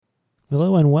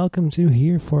Hello and welcome to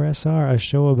H4SR, a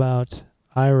show about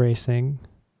iRacing,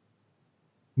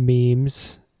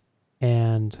 memes,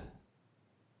 and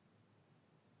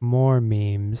more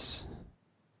memes.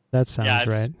 That sounds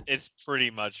right. It's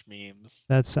pretty much memes.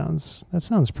 That sounds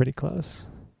pretty close.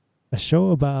 A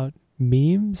show about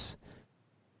memes,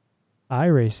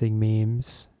 iRacing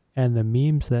memes, and the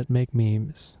memes that make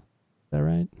memes. Is that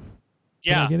right?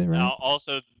 Did I Yeah. get it right?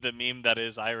 Also, the meme that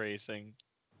is iRacing.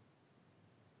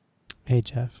 Hey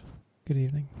Jeff. Good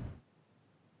evening.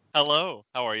 Hello.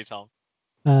 How are you, Tom?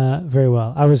 Very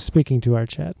well. I was speaking to our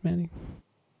chat, Manny.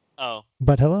 Oh.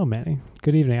 But hello, Manny.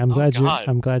 Good evening. I'm Oh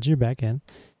God. glad you're back in.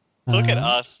 Look at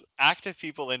us, active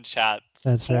people in chat.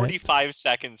 That's 45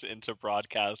 seconds into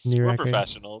broadcast. New We're record.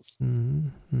 professionals.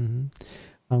 Mm-hmm.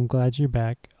 I'm glad you're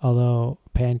back. Although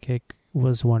Pancake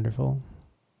was wonderful.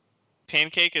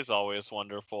 Pancake is always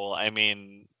wonderful. I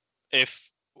mean,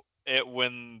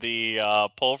 when the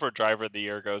poll for driver of the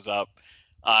year goes up,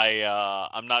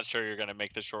 I'm not sure you're gonna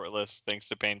make the short list thanks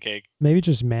to Pancake. Maybe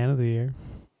just man of the year.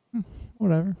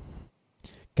 Whatever.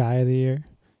 Guy of the year.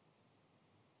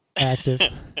 Active.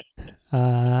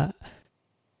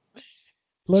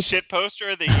 Shit poster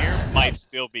of the year might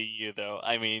still be you though.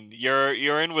 I mean,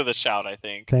 you're in with a shout, I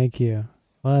think. Thank you.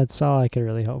 Well, that's all I could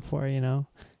really hope for, you know.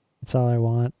 It's all I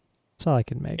want. It's all I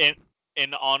can make.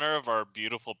 In honor of our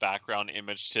beautiful background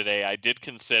image today, I did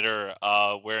consider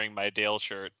wearing my Dale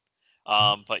shirt,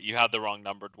 but you had the wrong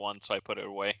numbered one, so I put it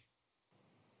away.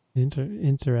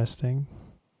 Interesting.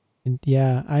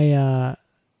 Yeah,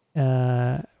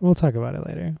 we'll talk about it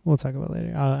later.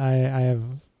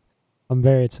 I'm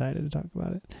very excited to talk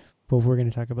about it, but we're going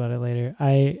to talk about it later.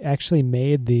 I actually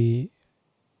made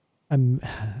I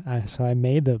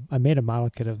made a model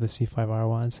kit of the C5R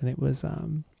once, and it was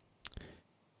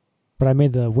but I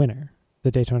made the winner, the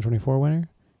Daytona 24 winner,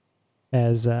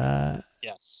 as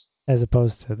yes, as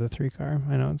opposed to the 3-car.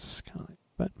 I know it's kind of like,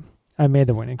 but I made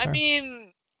the winning car.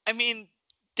 I mean,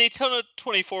 Daytona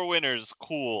 24 winner is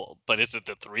cool, but is it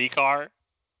the 3-car?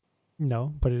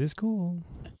 No, but it is cool.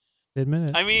 Admit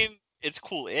it. I mean, it's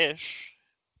cool-ish.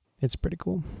 It's pretty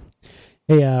cool.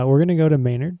 Hey, we're gonna go to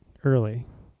Maynard early.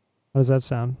 How does that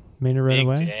sound? Maynard right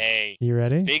away? Big day. You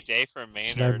ready? Big day for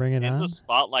Maynard. Should I bring it on? In the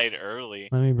spotlight early.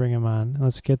 Let me bring him on.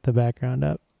 Let's get the background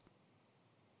up.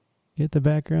 Get the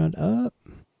background up.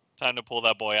 Time to pull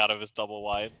that boy out of his double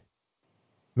wide.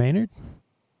 Maynard?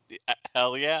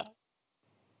 Hell yeah.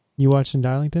 You watching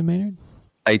Darlington, Maynard?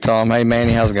 Hey, Tom. Hey,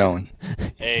 Manny. How's it going?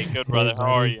 Hey, good brother.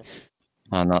 How are you?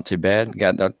 Not too bad.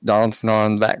 Got Darlington on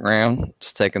in the background.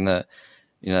 Just taking that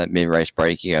mid-race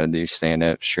break you got to do, stand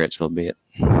up, stretch a little bit.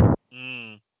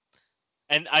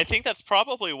 And I think that's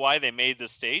probably why they made the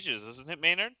stages, isn't it,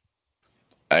 Maynard?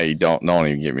 Hey, don't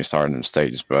even get me started in the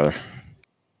stages, brother.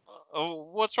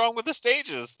 What's wrong with the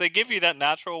stages? They give you that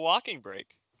natural walking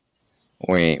break.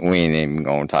 We ain't even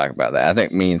going to talk about that. I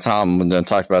think me and Tom done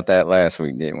talked about that last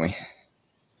week, didn't we?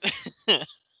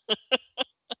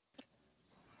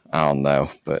 I don't know,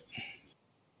 but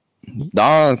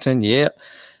Darlington, yeah.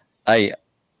 Hey,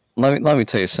 let me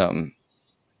tell you something.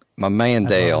 My man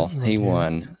Dale, he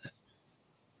won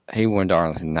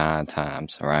Darlington 9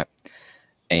 times, all right?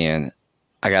 And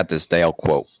I got this Dale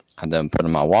quote I done put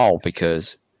on my wall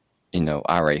because,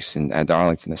 I race at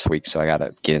Darlington this week, so I got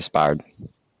to get inspired.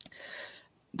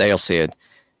 Dale said,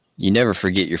 "You never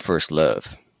forget your first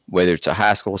love, whether it's a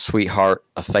high school sweetheart,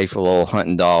 a faithful old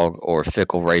hunting dog, or a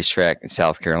fickle racetrack in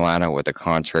South Carolina with a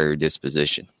contrary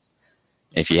disposition.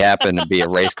 If you happen to be a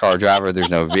race car driver, there's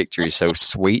no victory so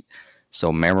sweet,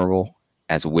 so memorable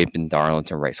as whipping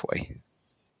Darlington Raceway."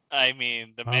 I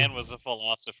mean, the man was a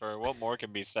philosopher. What more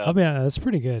can be said? I'll be honest. That's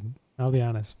pretty good. I'll be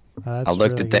honest. I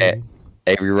looked at that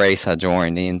every race I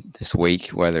joined in this week,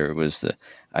 whether it was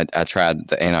I tried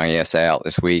the NIS out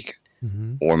this week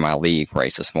or my league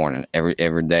race this morning.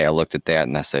 Every day I looked at that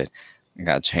and I said, I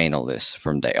got to channel this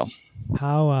from Dale.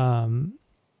 How,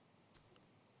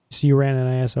 so you ran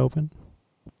NIS Open?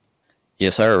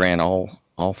 Yes, sir. I ran all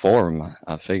 4 of them,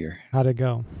 I figure. How'd it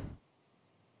go?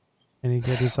 Any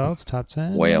good results? Top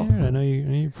 10? Well, I know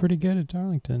you're pretty good at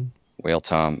Darlington. Well,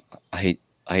 Tom, I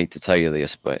hate to tell you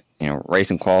this, but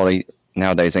racing quality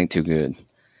nowadays ain't too good.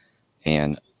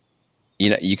 And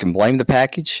you can blame the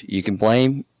package, you can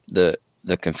blame the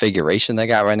configuration they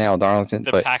got right now at Darlington.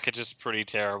 The package is pretty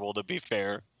terrible, to be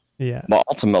fair. Yeah. Well,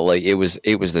 ultimately, it was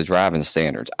the driving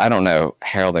standards. I don't know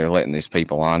how they're letting these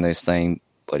people on this thing,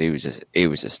 but it was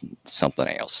just something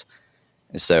else.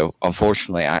 And so,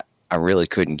 unfortunately, I really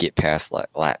couldn't get past like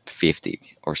lap 50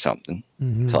 or something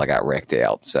until I got wrecked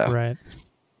out. So right,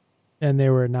 and they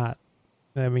were not.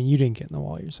 I mean, you didn't get in the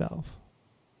wall yourself.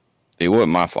 It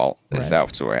wasn't my fault. If Right.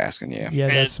 that's what we're asking, yeah. Yeah,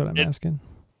 that's what I'm asking.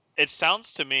 It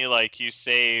sounds to me like you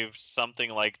saved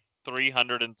something like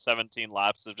 317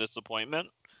 laps of disappointment.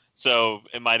 So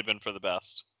it might have been for the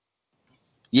best.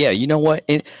 Yeah, you know what?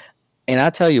 And I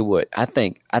tell you what, I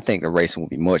think the racing would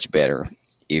be much better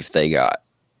if they got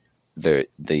the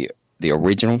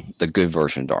original, the good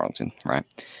version of Darlington, right?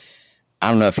 I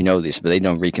don't know if you know this, but they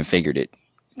done reconfigured it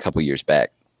a couple years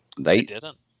back. They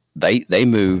didn't. They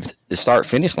moved the start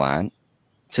finish line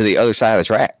to the other side of the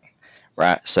track,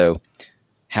 right? So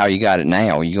how you got it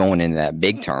now, you going into that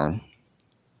big turn.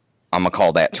 I'm gonna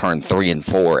call that turn 3 and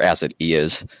 4 as it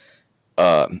is.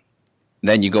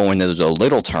 Then you go into the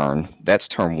little turn. That's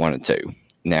turn 1 and 2.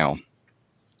 Now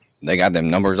they got them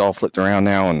numbers all flipped around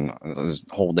now, and it's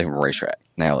a whole different racetrack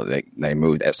now that they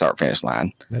moved that start finish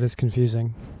line. That is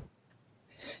confusing.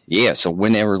 Yeah, so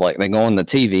whenever like they go on the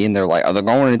TV and they're like, "Oh, they're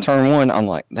going into turn 1," I'm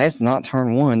like, "That's not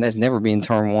turn 1. That's never been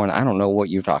turn 1. I don't know what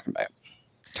you're talking about.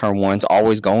 Turn 1's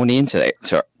always going into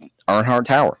Earnhardt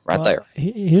Tower there."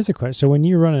 Here's a question. So when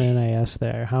you run an NAS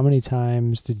there, how many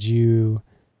times did you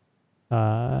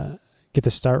get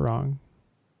the start wrong?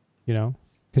 You know,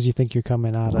 because you think you're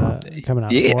coming out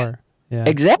Yeah. 4. Yeah,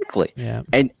 Exactly. Yeah,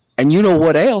 And you know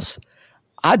what else?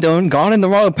 I done gone in the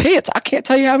wrong pits. I can't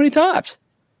tell you how many times.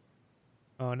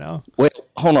 Oh no. Well,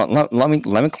 hold on. Let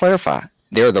me clarify.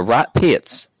 They're the right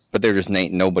pits, but there just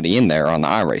ain't nobody in there on the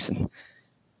iRacing.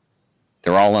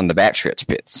 They're all on the back stretch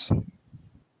pits.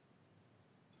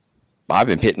 I've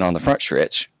been pitting on the front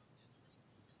stretch,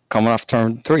 coming off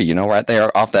turn 3. You know, right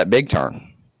there off that big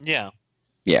turn. Yeah.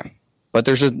 Yeah. But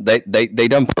there's just they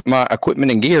done put my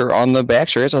equipment and gear on the back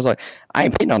stretch. I was like, I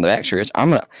ain't pitting on the back stretch.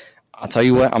 I'll tell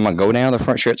you what, I'm gonna go down the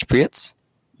front stretch pits,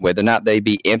 whether or not they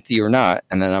be empty or not,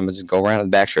 and then I'm gonna just go around the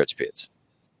back stretch pits.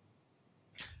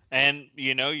 And,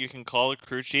 you know, you can call the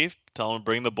crew chief, tell him to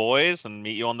bring the boys and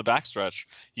meet you on the backstretch.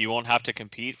 You won't have to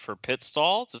compete for pit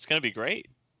stalls. It's going to be great.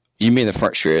 You mean the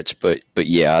front stretch, but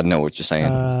yeah, I know what you're saying.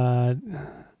 I'm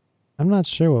not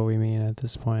sure what we mean at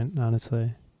this point,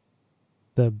 honestly.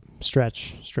 The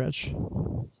stretch.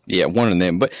 Yeah, one of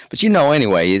them. But you know,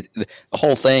 anyway, the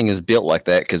whole thing is built like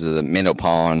that because of the minnow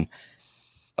pond.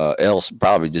 Else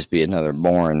probably just be another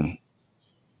boring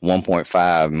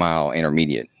 1.5 mile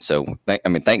intermediate. So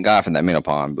thank God for that minnow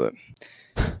pond, but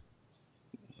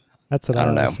That's what I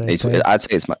don't know. I'd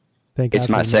say it's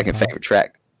my second favorite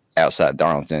track outside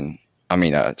Darlington.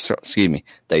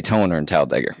 Daytona and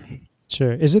Talladega.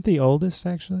 Sure. Is it the oldest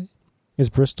actually? Is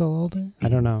Bristol older? I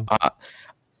don't know.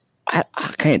 I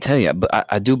can't tell you, but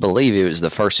I do believe it was the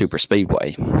first super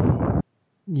speedway.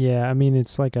 Yeah, I mean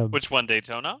it's like a Which one,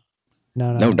 Daytona?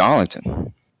 No,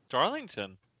 Darlington.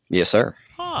 Darlington. Yes, sir.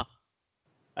 Huh.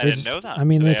 I didn't know that. I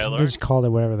mean, Today they I learned. just called it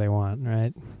whatever they want,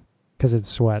 right? Because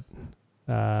it's what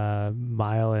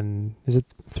mile and is it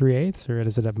 3/8 or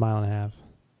is it a mile and a half?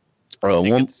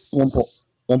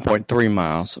 1.3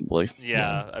 miles, I believe.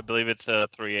 Yeah, I believe it's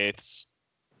 3/8.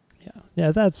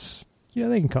 Yeah. That's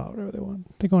they can call it whatever they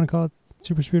want. They want to call it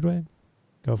super speedway.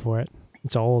 Go for it.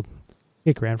 It's old.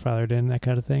 Get grandfathered in, that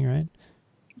kind of thing, right?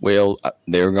 Well,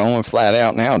 they're going flat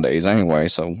out nowadays anyway,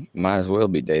 so might as well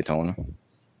be Daytona.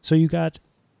 So you got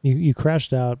you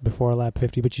crashed out before lap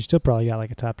 50, but you still probably got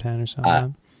like a top 10 or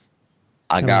something.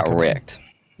 I got wrecked.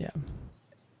 Yeah.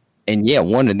 And yeah,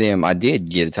 one of them I did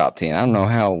get a top 10. I don't know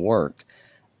how it worked.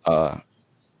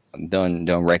 Done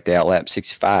wrecked out lap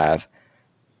 65.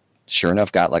 Sure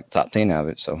enough, got like the top 10 out of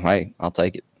it. So hey, I'll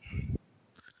take it.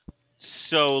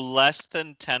 So less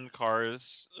than 10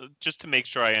 cars, just to make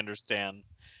sure I understand.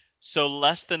 So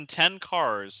less than 10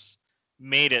 cars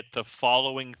made it the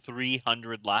following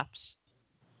 300 laps?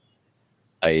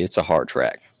 Hey, it's a hard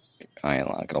track. I ain't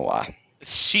not gonna lie.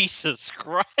 Jesus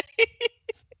Christ.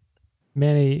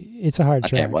 Manny, it's a hard I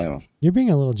track. can't blame him. You're being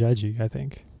a little judgy, I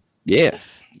think. Yeah,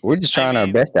 we're just trying our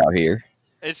best out here.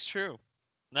 It's true.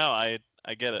 No, I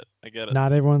get it. I get it.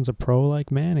 Not everyone's a pro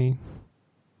like Manny.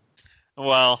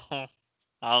 Well, I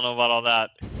don't know about all that.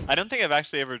 I don't think I've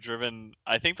actually ever driven.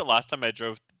 I think the last time I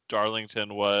drove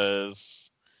Darlington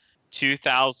was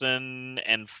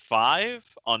 2005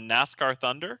 on NASCAR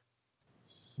Thunder.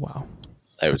 Wow.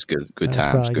 That was good. Good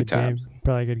That times. was Good times.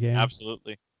 Probably a good game.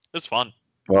 Absolutely. It was fun.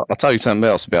 Well, I'll tell you something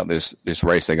else about this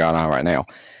race they got on right now.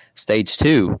 Stage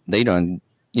 2, they done.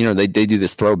 They do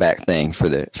this throwback thing for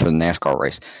the NASCAR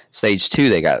race. Stage 2,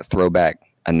 they got throwback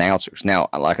announcers. Now,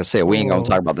 like I said, we ain't gonna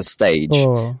talk about the stage.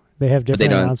 Oh, they have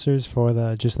different announcers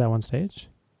for just that one stage.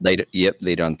 They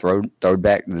done throw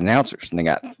back the announcers, and they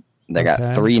got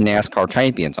 3 NASCAR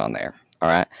champions on there. All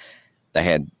right, they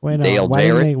had Dale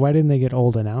Jarrett. Why didn't they get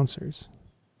old announcers?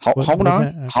 Hold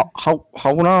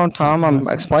on, Tom. I'm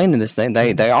explaining this thing.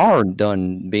 They are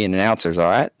done being announcers. All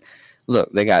right.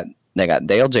 Look, they got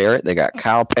Dale Jarrett, they got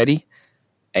Kyle Petty,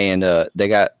 and they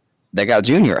got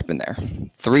Junior up in there.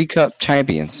 3 Cup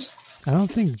champions. I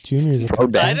don't think Junior's a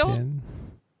Cup champion.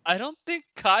 I don't think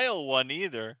Kyle won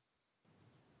either.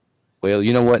 Well,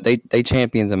 you know what? They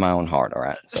champions in my own heart. All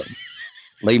right, so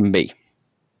leave them be.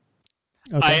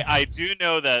 Okay. I do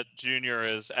know that Junior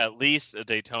is at least a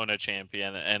Daytona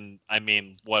champion, and I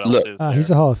mean, what else is there?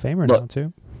 He's a Hall of Famer now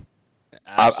too.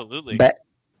 Absolutely.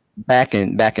 Back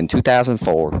in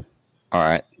 2004, all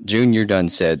right, Junior done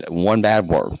said one bad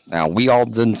word. Now, we all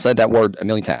done said that word a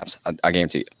million times, I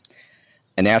guarantee you.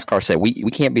 And NASCAR said, we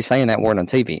can't be saying that word on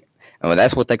TV. And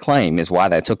that's what they claim is why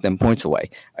they took them points away.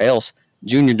 Or else,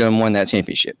 Junior done won that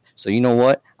championship. So you know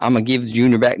what? I'm going to give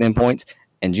Junior back them points,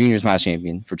 and Junior's my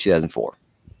champion for 2004.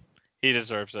 He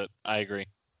deserves it. I agree.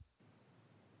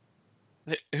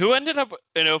 Who ended up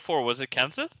in 04? Was it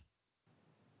Kenseth?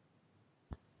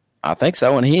 I think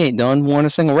so, and he ain't won a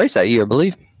single race that year, I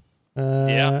believe.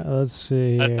 Yeah. Let's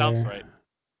see. That sounds right.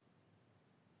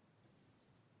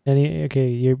 Okay,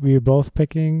 you're both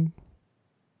picking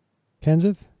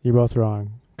Kenseth? You're both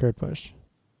wrong. Kurt Busch.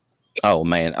 Oh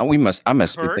man, I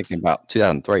must be thinking about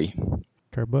 2003.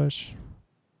 Kurt Busch.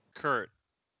 Kurt.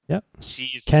 Yep.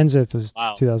 Jesus. Kenseth was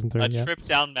 2003. A trip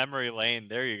down memory lane.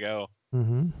 There you go.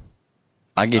 Mm-hmm.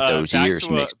 I get those years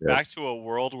mixed up. Back to a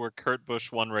world where Kurt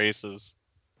Busch won races.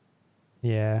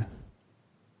 Yeah.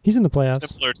 He's in the playoffs.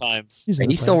 Simpler times.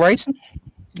 He's still racing?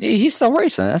 Yeah, he's still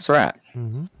racing. That's right.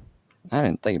 Mm-hmm. I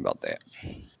didn't think about that.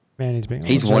 Man,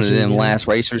 he's one of them last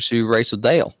racers who raced with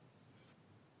Dale.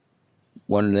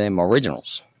 One of them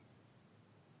originals.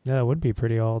 Yeah, it would be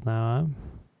pretty old now, huh?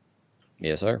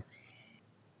 Yes, sir.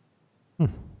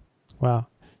 Wow.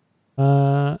 You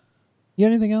got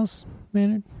anything else,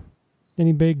 Maynard?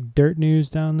 Any big dirt news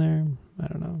down there? I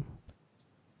don't know.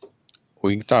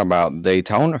 We can talk about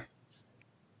Daytona.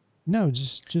 No,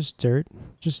 just dirt.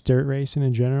 Just dirt racing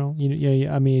in general.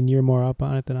 I mean, you're more up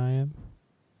on it than I am.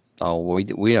 Oh,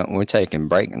 we're taking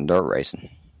break in dirt racing.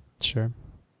 Sure.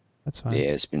 That's fine. Yeah,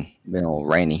 it's been a little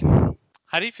rainy.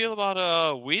 How do you feel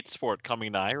about weed sport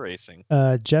coming to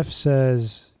iRacing? Jeff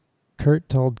says Kurt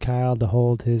told Kyle to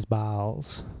hold his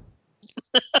balls.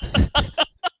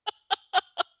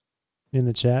 In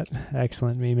the chat.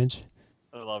 Excellent memeage.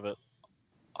 I love it.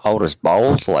 Hold his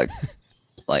balls like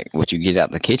what you get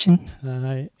out the kitchen?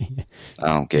 I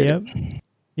don't get it.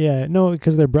 Yeah, no,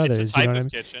 because they're brothers. It's a type you know of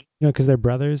what I mean? kitchen. You know, because they're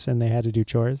brothers and they had to do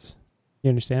chores. You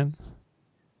understand?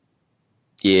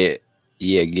 Yeah,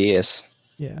 I guess.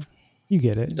 Yeah, you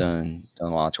get it. Done a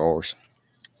lot of chores.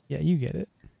 Yeah, you get it.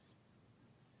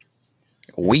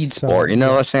 Weed sport,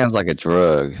 that sounds like a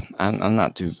drug. I'm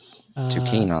not too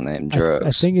keen on them drugs.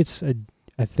 I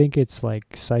think it's like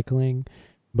cycling,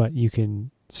 but you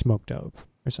can smoke dope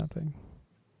or something.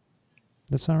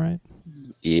 That's all right.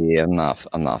 Yeah, I'm not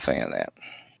a fan of that.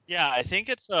 Yeah, I think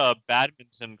it's a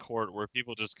badminton court where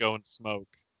people just go and smoke.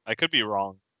 I could be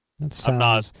wrong. It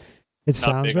sounds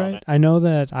right. I know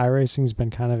that iRacing's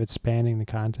been kind of expanding the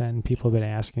content, and people have been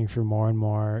asking for more and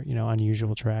more,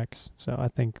 unusual tracks. So I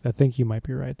think you might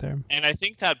be right there. And I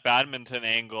think that badminton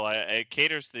angle, it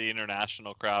caters to the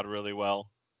international crowd really well.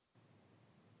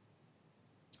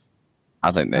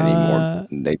 I think they need more.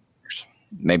 They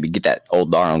maybe get that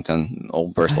old Darlington,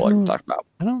 old Bristol like we talked about.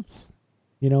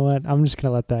 You know what? I'm just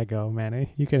gonna let that go,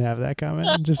 Manny. You can have that comment.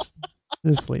 just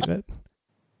leave it.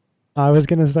 I was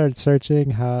gonna start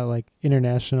searching how like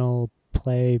international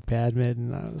play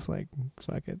badminton. I was like,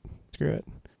 fuck it, screw it.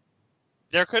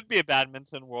 There could be a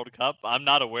badminton World Cup. I'm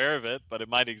not aware of it, but it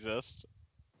might exist.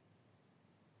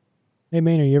 Hey,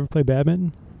 Maynard, you ever play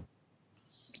badminton?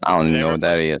 I don't even know what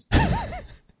that is.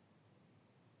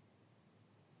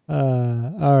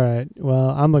 All right. Well,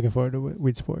 I'm looking forward to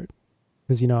weed sport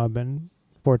because I've been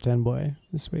 410 boy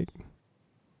this week.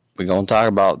 We gonna talk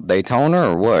about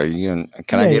Daytona or what?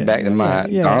 Can I get back to my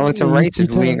Darlington race if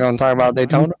we ain't gonna talk about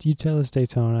Daytona? You tell us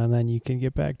Daytona, and then you can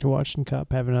get back to watching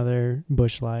Cup. Have another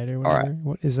Busch Light or whatever. All right.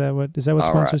 What is that? What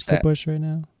sponsors Cup Busch right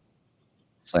now?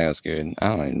 Sounds good.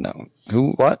 I don't even know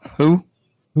who. What? Who?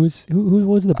 Who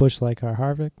was the Busch Light car?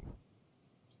 Harvick.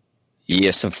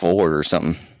 Yes, a Ford or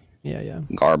something. Yeah.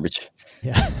 Garbage.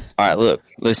 Yeah. All right, look.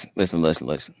 Listen.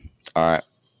 All right.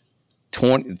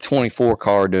 24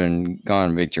 car doing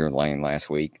gone victory lane last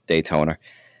week, Daytona.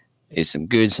 It's some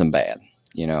good, some bad.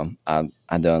 I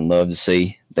done love to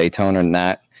see Daytona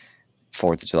night.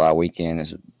 4th of July weekend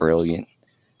is brilliant.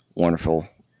 Wonderful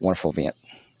event.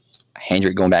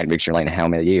 Hendrick going back to victory lane in how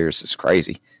many years? It's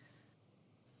crazy.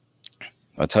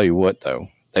 I'll tell you what, though.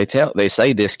 They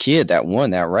say this kid that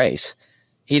won that race,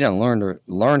 he done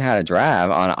learn how to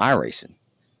drive on iRacing.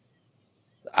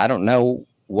 I don't know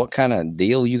what kind of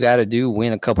deal you got to do,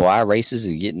 win a couple iRaces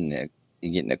and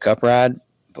getting a cup ride,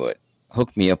 but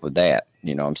hook me up with that.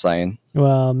 You know what I'm saying?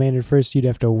 Well, Maynard, first you'd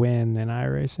have to win an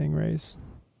iRacing race.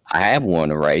 I have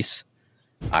won a race.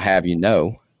 I have,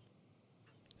 Was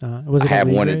it I have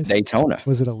league won race? at Daytona.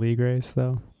 Was it a league race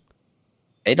though?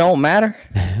 It don't matter.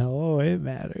 Oh, it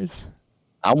matters.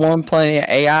 I won plenty of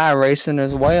AI racing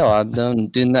as well. I've done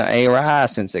the AI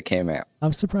since it came out.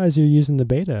 I'm surprised you're using the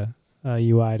beta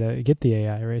UI to get the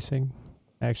AI racing,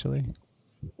 actually.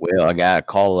 Well, I got to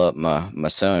call up my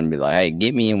son and be like, hey,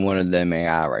 get me in one of them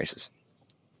AI races.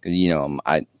 Because,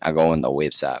 I go on the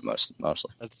website mostly.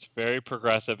 That's very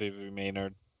progressive of you,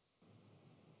 Maynard.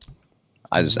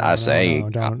 I say,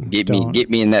 get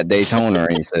me in that Daytona.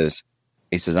 And he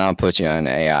says, I'll put you on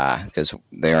the AI because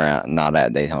they're not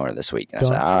at Daytona this week. And I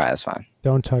said, all right, that's fine.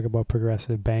 Don't talk about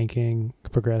progressive banking,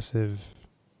 progressive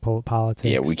politics.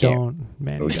 Yeah, we can't.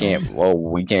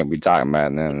 We can't be talking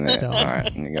about that. All right,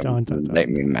 don't make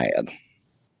me mad.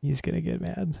 He's gonna get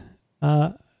mad.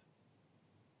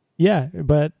 Yeah,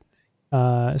 but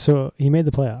so he made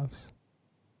the playoffs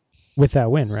with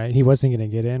that win, right? He wasn't gonna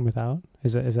get in without.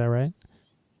 Is that right?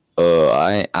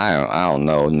 I don't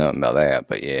know nothing about that,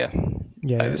 but yeah,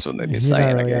 that's what they've been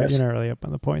saying. I guess you're not really up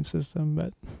on the point system,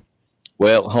 but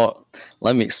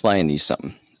let me explain to you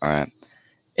something. All right,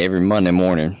 every Monday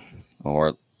morning,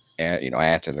 or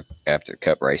after the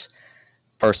cup race,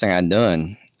 first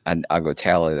thing I go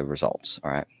tally the results. All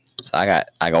right, so I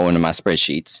go into my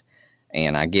spreadsheets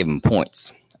and I give them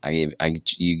points.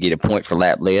 You get a point for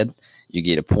lap led, you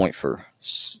get a point for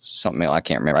something else. I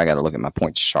can't remember. I got to look at my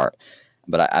points chart.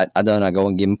 But I go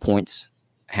and give them points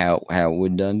how it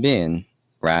would done been,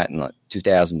 right, in like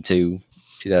 2002,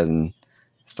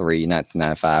 2003,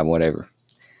 1995, whatever.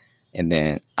 And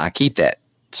then I keep that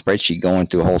spreadsheet going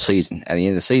through a whole season. At the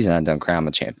end of the season, I done crown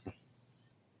my champion.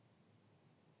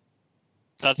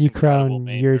 You crown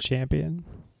your champion.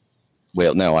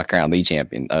 Well, no, I crown the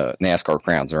champion. NASCAR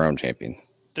crowns their own champion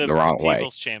the wrong way.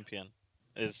 People's champion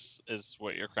is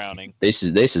what you're crowning. This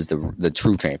is the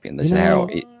true champion. This is how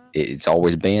it's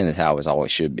always been. It's how it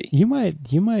always should be. You might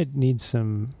need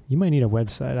a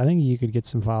website. I think you could get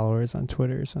some followers on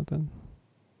Twitter or something.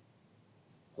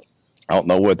 I don't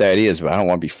know what that is, but I don't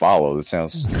want to be followed. It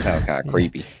sounds kind of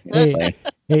creepy. Hey,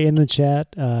 in the chat,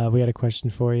 we had a question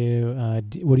for you.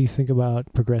 What do you think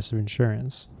about progressive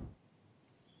insurance?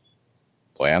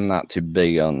 Boy, I'm not too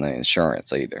big on the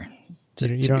insurance either. To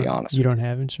be honest, you don't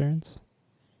have insurance.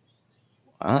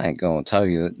 I ain't gonna tell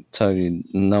you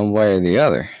no way or the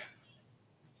other.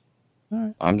 All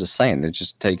right. I'm just saying they're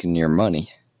just taking your money.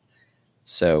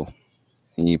 So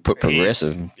you put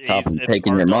progressive top of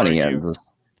taking your money, and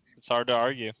it's hard to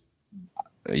argue.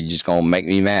 You're just gonna make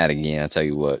me mad again. I tell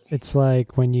you what. It's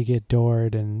like when you get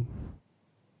doored and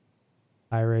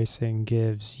iRacing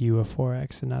gives you a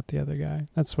 4X and not the other guy.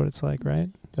 That's what it's like, right?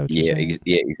 Yeah,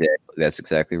 exactly. That's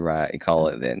exactly right. You call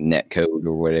it that net code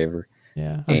or whatever.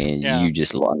 Yeah. And you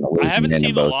just learn the I haven't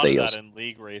seen a lot deals. of that in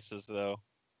league races, though.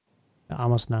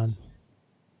 Almost none.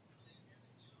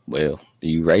 Well, do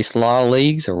you race a lot of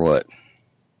leagues or what?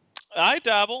 I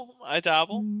dabble.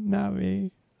 Not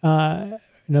me.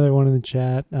 Another one in the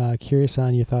chat. Curious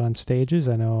on your thought on stages.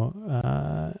 I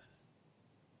know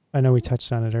we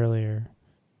touched on it earlier.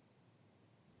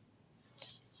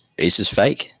 It's just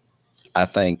fake. I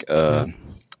think,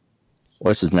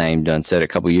 what's his name done said a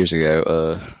couple years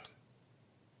ago,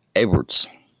 Edwards.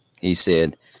 He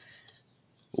said,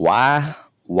 why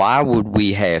would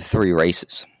we have 3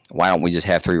 races? Why don't we just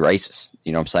have 3 races?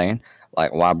 You know what I'm saying?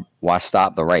 Like, why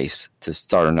stop the race to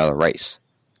start another race?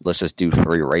 Let's just do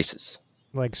 3 races.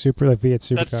 Like V8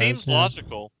 supercars. That seems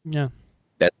logical. Yeah.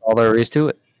 That's all there is to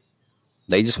it.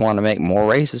 They just want to make more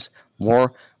races,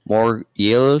 more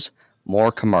yellows,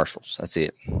 more commercials. That's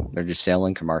it. They're just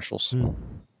selling commercials.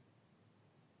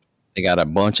 They got to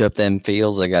bunch up them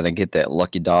fields. They got to get that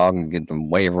lucky dog and get them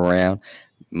wave around.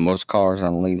 Most cars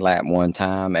on the lead lap one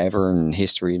time ever in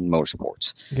history in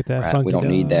motorsports. Get that funky We don't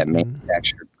need dog that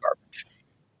manufactured garbage.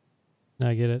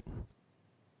 I get it.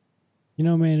 You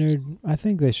know, Maynard, I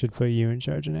think they should put you in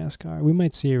charge of NASCAR. We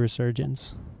might see a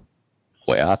resurgence.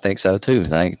 Well, I think so too.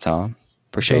 Thank you, Tom.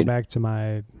 Appreciate it. Go back to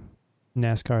my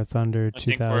NASCAR Thunder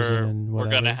 2000 and whatever.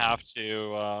 We're gonna have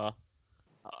to.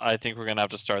 I think we're gonna have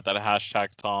to start that hashtag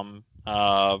Tom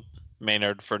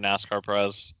Maynard for NASCAR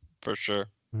Prez for sure.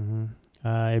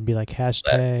 Mm-hmm. It'd be like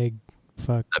hashtag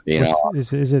fuck.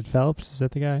 Is it Phelps? Is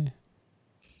that the guy?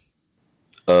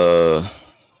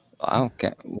 I don't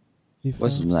care.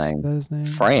 What's his name? Is that his name?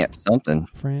 France something.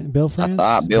 Bill France. I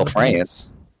thought Bill France.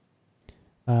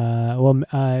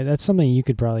 That's something you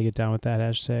could probably get down with that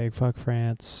hashtag. Fuck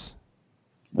France.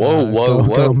 Whoa.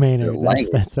 Go Maynard.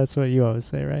 That's what you always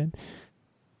say, right?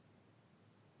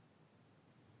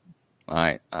 All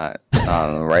right.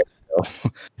 Right.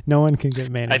 No one can get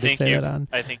Maynard to say that on.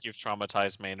 I think you've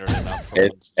traumatized Maynard enough.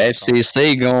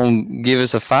 FCC gonna give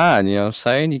us a fine. You know what I'm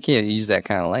saying? You can't use that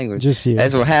kind of language. Just you.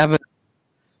 That's what happened.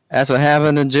 That's what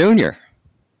happened to Junior.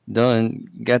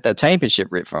 Got that championship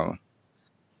ripped from him.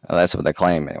 Well, that's what they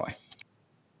claim anyway.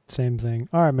 Same thing.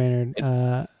 All right, Maynard.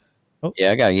 Yeah,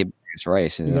 I gotta get this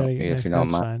race if you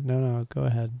don't mind. Fine. No, go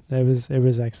ahead. It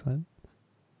was excellent.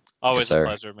 Always a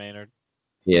pleasure, Maynard.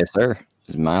 Yes, sir.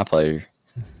 It's my pleasure.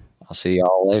 I'll see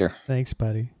y'all later. Thanks,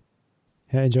 buddy.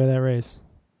 Yeah, enjoy that race.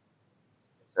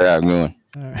 Sir, I'm going.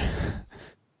 All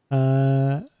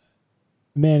right.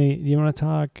 Manny, do you want to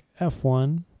talk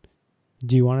F1?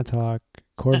 Do you want to talk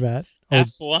Corvette?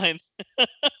 F1.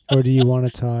 Or do you want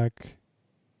to talk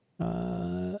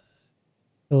a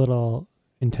little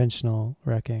intentional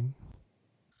wrecking?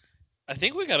 I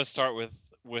think we got to start with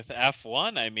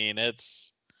F1. I mean,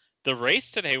 the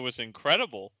race today was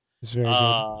incredible. It's very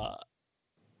good.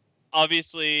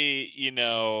 Obviously,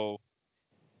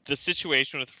 the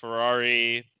situation with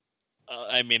Ferrari,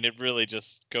 I mean, it really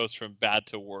just goes from bad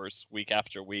to worse week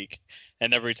after week.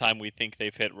 And every time we think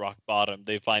they've hit rock bottom,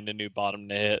 they find a new bottom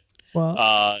to hit.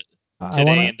 Well,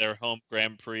 today in their home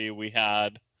Grand Prix, we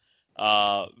had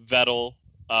Vettel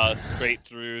straight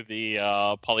through the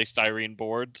polystyrene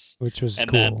boards, which was cool.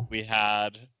 And then we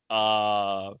had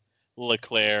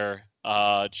Leclerc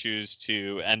choose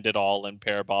to end it all in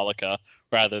Parabolica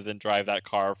rather than drive that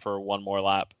car for one more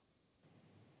lap.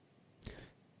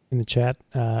 In the chat,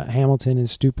 Hamilton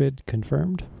is stupid,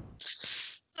 confirmed?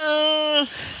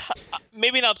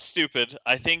 Maybe not stupid.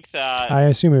 I think that... I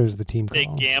assume it was the team call. They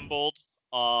gambled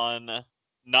on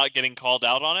not getting called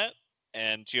out on it,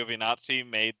 and Giovinazzi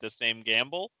made the same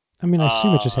gamble. I mean, I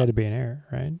assume it just had to be an error,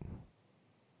 right?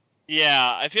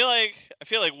 Yeah, I feel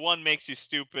like one makes you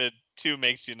stupid, two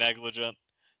makes you negligent.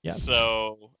 Yeah.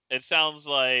 So it sounds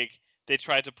like they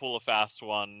tried to pull a fast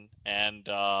one, and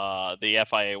the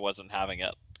FIA wasn't having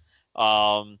it.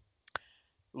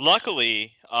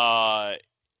 Luckily, I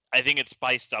think it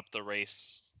spiced up the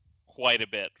race quite a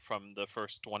bit from the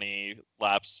first 20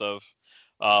 laps of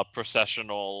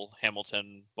processional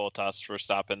Hamilton, Bottas,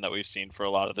 Verstappen that we've seen for a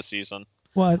lot of the season.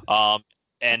 What?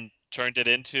 And turned it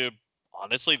into,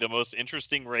 honestly, the most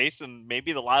interesting race in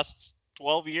maybe the last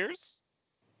 12 years.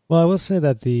 Well, I will say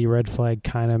that the red flag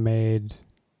kind of made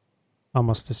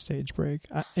almost a stage break.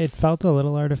 It felt a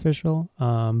little artificial,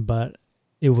 but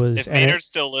it was... If Maynard's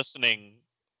still listening,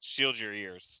 shield your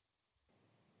ears.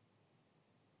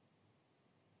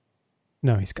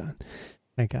 No, he's gone.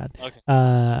 Thank God. Okay.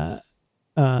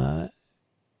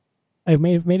 I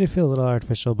made it feel a little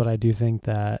artificial, but I do think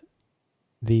that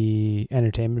the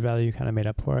entertainment value kind of made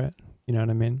up for it. You know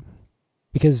what I mean?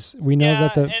 Because we know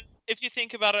that and if you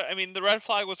think about it, I mean, the red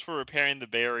flag was for repairing the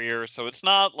barrier, so it's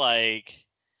not like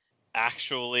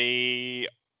actually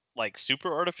like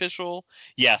super artificial.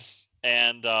 Yes,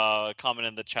 and comment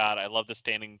in the chat. I love the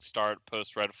standing start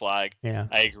post red flag. Yeah,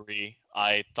 I agree.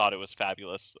 I thought it was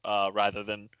fabulous. Rather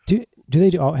than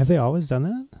have they always done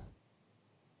that?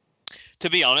 To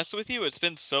be honest with you, it's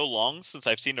been so long since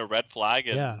I've seen a red flag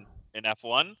in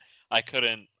F1. I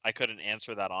couldn't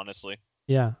answer that honestly.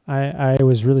 Yeah, I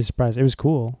was really surprised. It was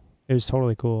cool. It was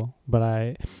totally cool. But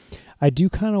I do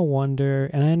kind of wonder,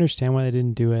 and I understand why they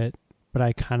didn't do it, but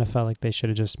I kind of felt like they should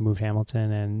have just moved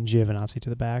Hamilton and Giovinazzi to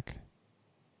the back.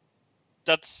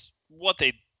 That's what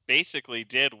they basically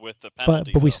did with the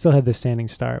penalty. But we still had the standing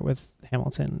start with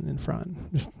Hamilton in front.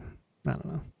 I don't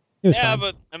know. It was fine.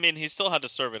 But I mean, he still had to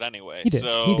serve it anyway. He did.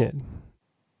 So, he did.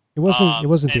 It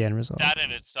wasn't the end result. That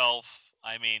in itself,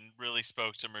 I mean, really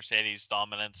spoke to Mercedes'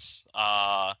 dominance.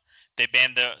 They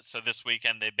banned this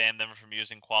weekend they banned them from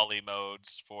using quali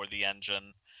modes for the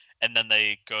engine, and then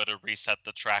they go to reset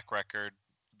the track record,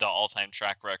 the all-time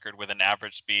track record, with an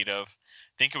average speed of,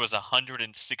 I think it was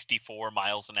 164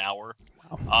 miles an hour.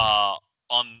 Wow.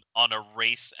 On a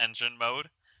race engine mode,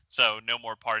 so no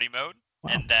more party mode.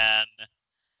 Wow. And then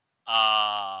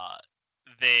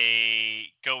they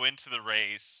go into the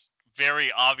race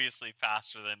very obviously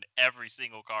faster than every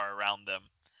single car around them.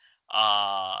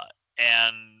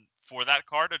 And for that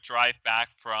car to drive back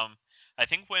from, I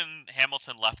think when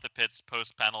Hamilton left the pits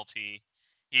post-penalty,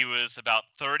 he was about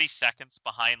 30 seconds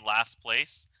behind last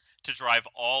place, to drive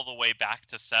all the way back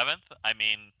to 7th. I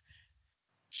mean,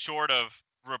 short of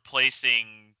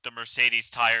replacing the Mercedes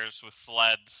tires with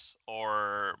sleds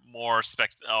or more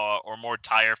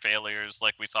tire failures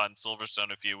like we saw in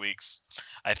Silverstone a few weeks,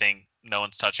 I think no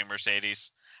one's touching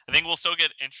Mercedes. I think we'll still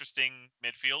get interesting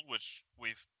midfield, which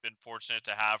we've been fortunate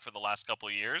to have for the last couple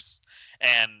of years.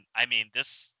 And I mean,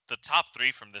 the top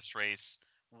three from this race,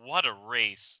 what a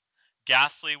race!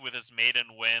 Gasly with his maiden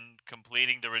win,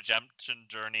 completing the redemption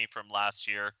journey from last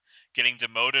year, getting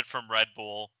demoted from Red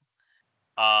Bull,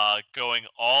 going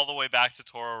all the way back to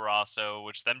Toro Rosso,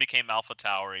 which then became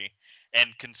AlphaTauri,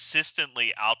 and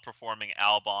consistently outperforming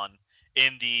Albon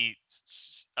in the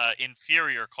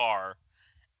inferior car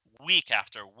week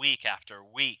after week after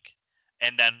week,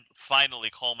 and then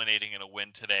finally culminating in a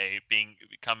win today,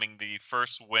 becoming the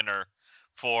first winner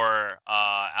for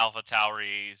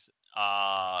AlphaTauri's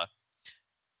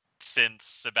since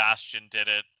Sebastian did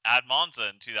it at Monza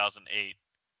in 2008.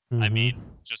 I mean,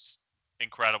 just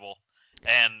incredible.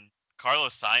 And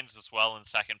Carlos Sainz as well in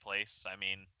second place. I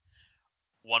mean,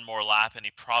 one more lap and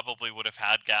he probably would have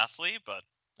had Gasly, but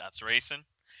that's racing.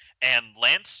 And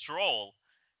Lance Stroll,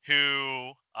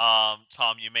 who,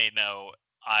 Tom, you may know,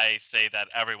 I say that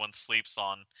everyone sleeps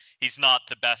on. He's not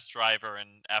the best driver in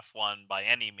F1 by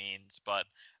any means, but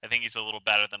I think he's a little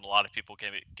better than a lot of people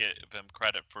give him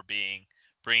credit for being,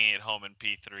 bringing it home in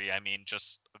P3. I mean,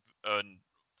 just a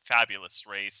fabulous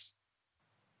race.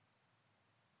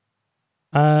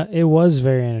 It was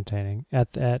very entertaining.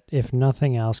 At if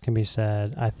nothing else can be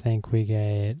said, I think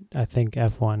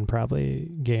F1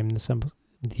 probably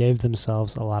gave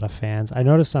themselves a lot of fans. I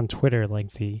noticed on Twitter,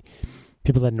 like the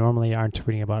people that normally aren't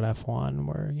tweeting about F1,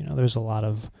 where there's a lot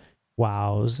of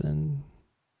wows and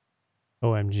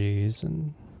OMGs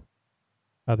and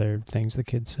other things the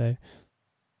kids say.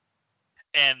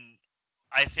 And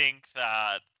I think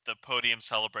that the podium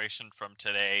celebration from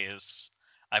today is,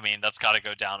 I mean, that's got to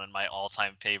go down in my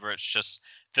all-time favorites. Just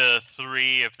the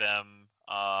three of them,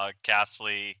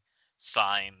 Gasly,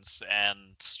 Sainz,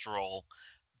 and Stroll,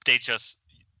 they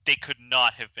could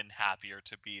not have been happier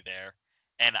to be there.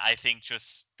 And I think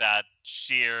just that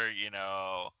sheer,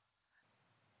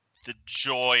 the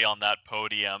joy on that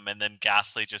podium, and then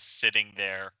Gasly just sitting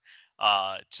there,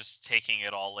 just taking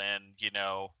it all in,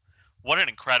 what an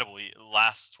incredible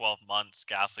last 12 months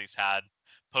Gasly's had.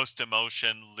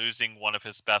 Post-emotion, losing one of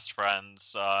his best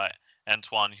friends,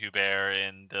 Antoine Hubert,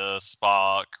 in the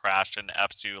Spa crash in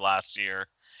F2 last year,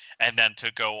 and then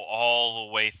to go all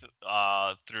the way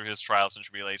through his trials and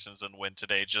tribulations and win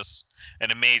today. Just an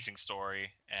amazing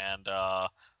story, and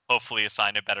hopefully a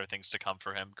sign of better things to come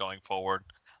for him going forward.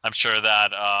 I'm sure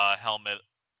that Helmut,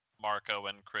 Marco,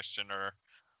 and Christian are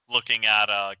looking at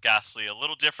Gasly a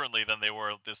little differently than they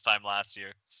were this time last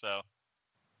year. So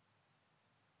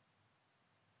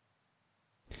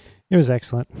it was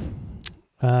excellent.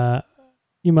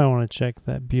 You might want to check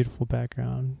that beautiful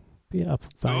background. Be up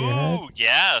by your head. Oh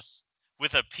yes,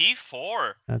 with a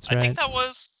P4. That's right. I think that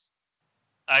was.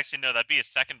 Actually, no, that'd be his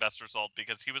second best result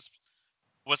because he was.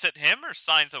 Was it him or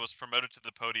Sainz that was promoted to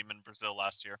the podium in Brazil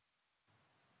last year?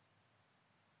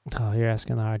 Oh, you're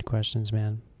asking the hard questions,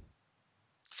 man.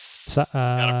 So,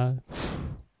 gotta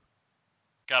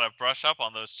brush up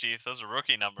on those, Chief. Those are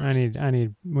rookie numbers.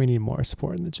 We need more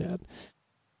support in the chat.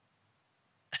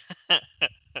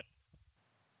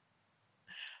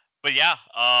 But yeah,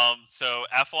 so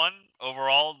F1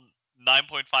 overall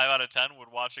 9.5 out of 10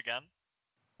 would watch again.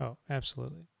 Oh,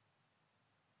 absolutely.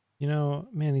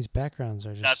 Man, these backgrounds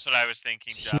are just. That's what I was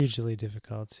thinking, Jeff. Hugely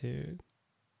difficult to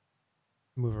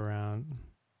move around.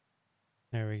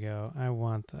 There we go. I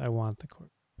want the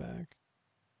Corvette back.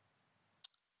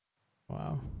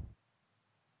 Wow.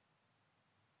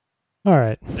 All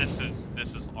right. This is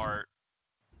art.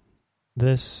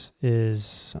 This is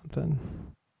something.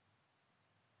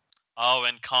 Oh,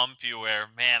 and CompuWare.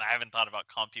 Man, I haven't thought about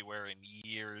CompuWare in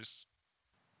years.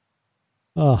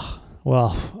 Oh,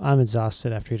 well, I'm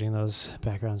exhausted after getting those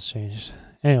backgrounds changed.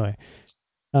 Anyway.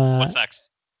 What's next?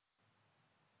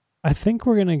 I think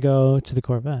we're going to go to the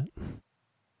Corvette.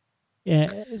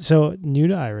 Yeah, so, new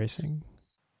to iRacing,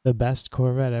 the best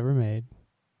Corvette ever made.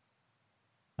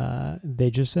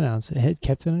 They just announced it.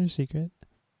 Kept it under secret.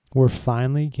 We're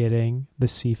finally getting the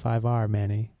C5R,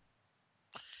 Manny.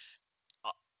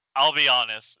 I'll be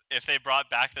honest. If they brought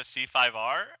back the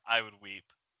C5R, I would weep.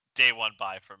 Day one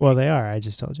buy for me. Well, they are. I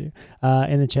just told you.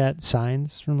 In the chat,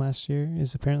 Sainz from last year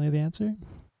is apparently the answer.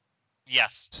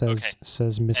 Yes.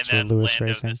 Says Mr. Lewis Lando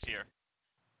Racing. This year.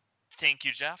 Thank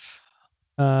you, Jeff.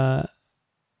 The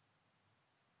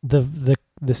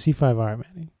C5R,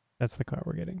 Manny. That's the car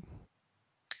we're getting.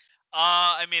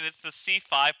 I mean, it's the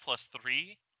C5 plus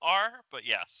 3R, but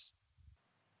yes.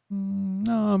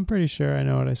 No, I'm pretty sure I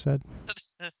know what I said.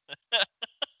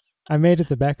 I made it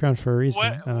the background for a reason.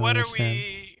 What I don't what are understand.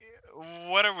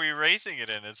 we racing it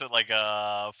in? Is it like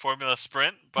a Formula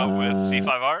Sprint but with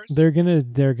C5Rs? They're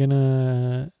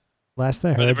gonna. Last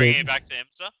I Are they heard, bringing it back to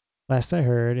IMSA? Last I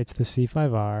heard, it's the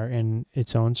C5R in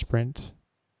its own sprint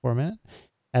format,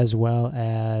 as well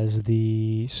as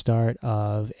the start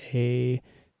of a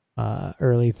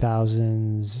early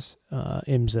thousands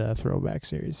IMSA throwback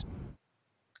series.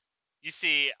 You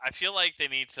see, I feel like they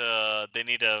need to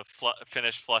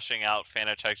finish flushing out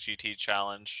Fanatec GT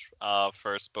Challenge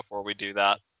first before we do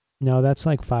that. No, that's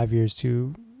like 5 years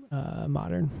too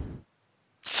modern.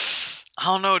 I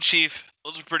don't know, Chief.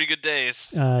 Those are pretty good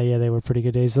days. Yeah, they were pretty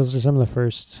good days. Those are some of the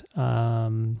first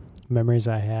memories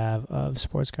I have of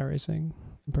sports car racing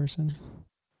in person.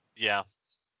 Yeah,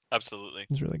 absolutely.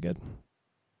 It's really good.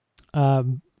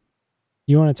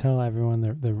 You want to tell everyone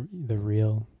the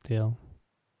real deal?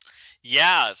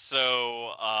 Yeah,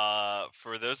 so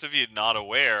for those of you not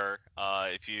aware,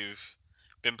 if you've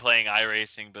been playing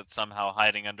iRacing but somehow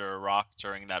hiding under a rock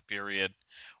during that period,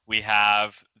 we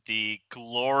have the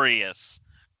glorious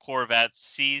Corvette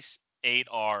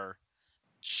C8R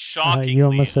shockingly you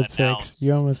almost said announced. 6.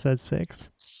 You almost said 6.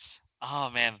 Oh,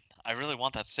 man. I really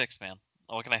want that 6, man.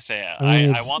 What can I say?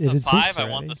 I want the 5, I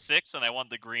want the 6, and I want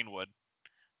the Greenwood.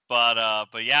 But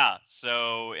yeah,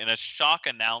 so in a shock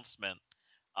announcement,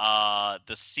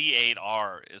 the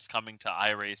C8R is coming to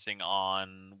iRacing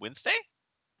on Wednesday?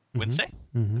 Wednesday?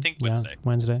 Mm-hmm. I think Wednesday. Yeah,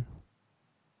 Wednesday.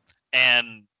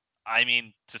 And, I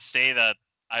mean, to say that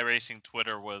iRacing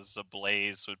Twitter was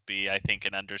ablaze would be, I think,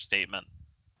 an understatement.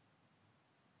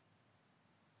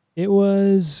 It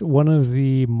was one of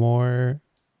the more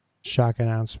shock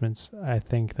announcements, I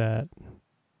think, that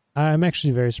I'm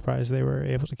actually very surprised they were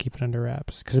able to keep it under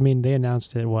wraps. Because, I mean, they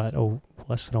announced it,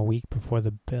 less than a week before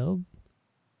the build?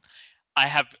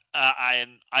 I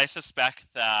suspect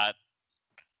that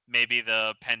maybe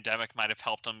the pandemic might have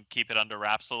helped them keep it under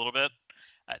wraps a little bit.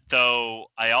 Though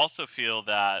I also feel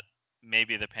that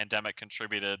maybe the pandemic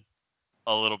contributed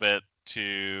a little bit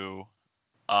to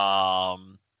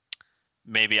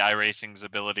maybe iRacing's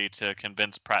ability to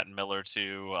convince Pratt & Miller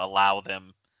to allow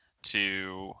them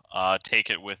to take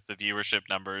it with the viewership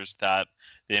numbers that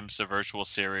the IMSA Virtual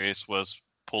Series was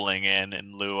pulling in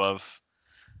lieu of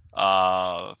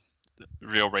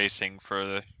real racing for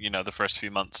the first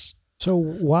few months. So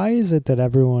why is it that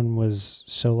everyone was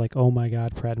so like, oh my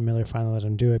God, Pratt & Miller finally let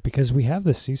him do it? Because we have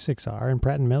the C6R, and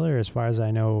Pratt & Miller, as far as I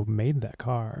know, made that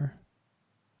car.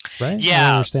 Right?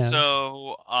 Yeah,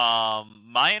 so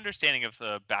my understanding of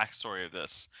the backstory of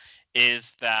this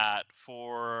is that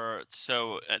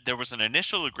there was an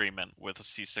initial agreement with the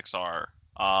C6R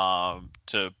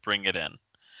to bring it in.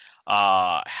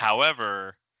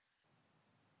 However,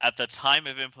 at the time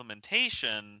of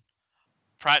implementation,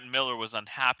 Pratt & Miller was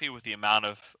unhappy with the amount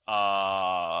of,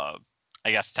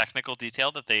 technical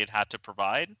detail that they had to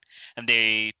provide, and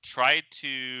they tried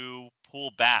to pull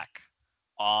back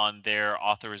on their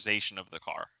authorization of the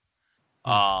car,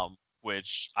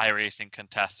 which iRacing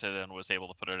contested and was able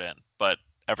to put it in. But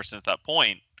ever since that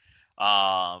point,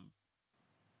 Pratt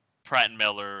 &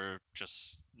 Miller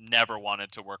just never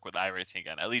wanted to work with iRacing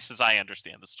again, at least as I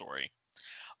understand the story.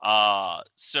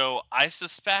 So I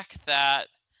suspect that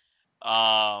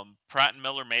Pratt &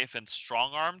 Miller may have been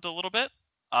strong-armed a little bit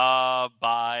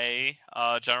by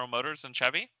General Motors and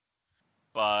Chevy.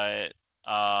 But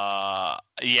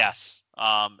yes,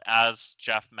 as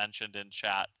Jeff mentioned in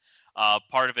chat,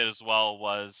 part of it as well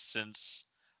was since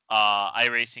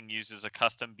iRacing uses a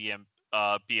custom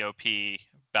BOP,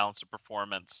 balance of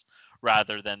performance,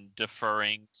 rather than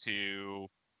deferring to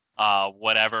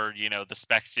whatever the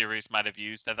spec series might have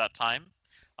used at that time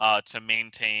to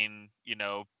maintain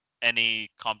any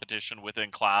competition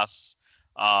within class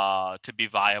to be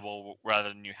viable, rather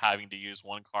than you having to use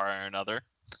one car or another.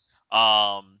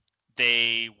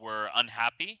 They were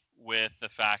unhappy with the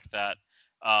fact that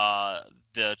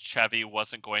the Chevy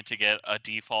wasn't going to get a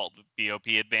default BOP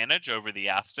advantage over the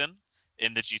Aston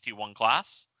in the GT1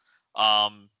 class.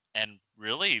 And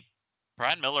really,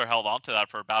 Pratt & Miller held on to that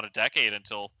for about a decade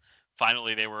until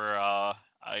finally they were,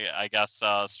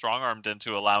 strong-armed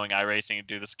into allowing iRacing to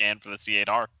do the scan for the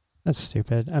C8R. That's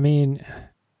stupid. I mean,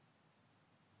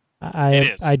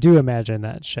 I do imagine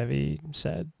that Chevy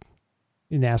said,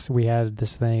 in NASCAR, we had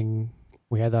this thing,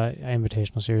 we had the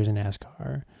Invitational Series in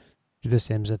NASCAR, do this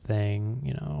IMSA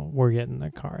thing, we're getting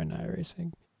the car in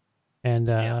iRacing. And,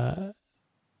 and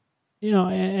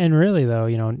really though,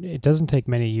 it doesn't take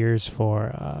many years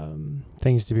for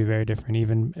things to be very different,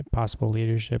 even at possible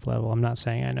leadership level. I'm not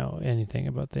saying I know anything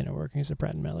about the inner workings of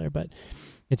Pratt & Miller, but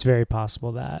it's very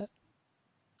possible that.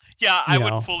 Yeah, I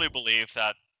would fully believe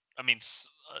that. I mean,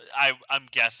 I'm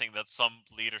guessing that some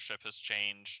leadership has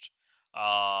changed,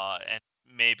 and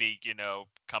maybe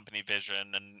company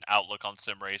vision and outlook on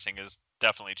sim racing has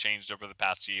definitely changed over the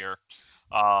past year,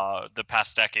 the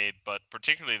past decade, but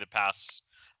particularly the past,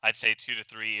 I'd say 2 to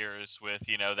 3 years, with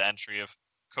the entry of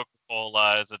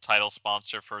Coca-Cola as a title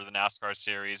sponsor for the NASCAR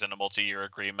series and a multi-year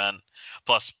agreement,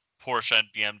 plus Porsche and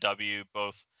BMW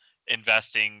both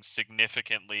investing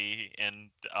significantly in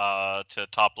to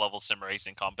top level sim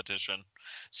racing competition.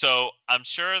 So I'm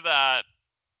sure that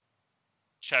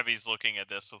Chevy's looking at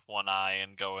this with one eye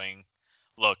and going,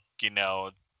 look,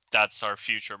 that's our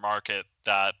future market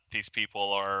that these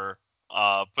people are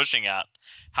pushing at.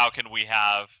 How can we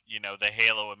have, the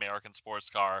Halo American sports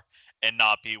car and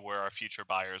not be where our future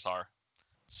buyers are?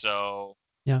 So,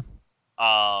 Yeah.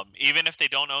 Even if they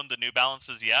don't own the New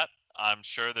Balances yet, I'm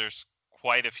sure there's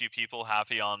quite a few people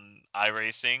happy on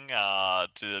iRacing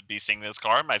to be seeing this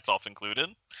car, myself included.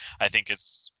 I think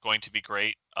it's going to be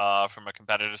great from a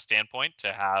competitive standpoint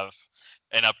to have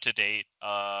an up-to-date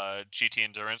GT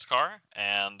endurance car,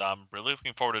 and I'm really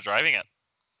looking forward to driving it.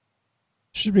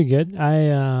 Should be good. I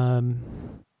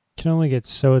can only get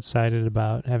so excited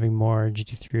about having more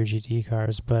GT3 or GT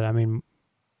cars, but I mean,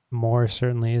 more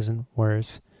certainly isn't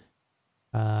worse.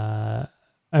 I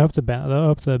hope the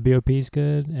BOP is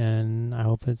good, and I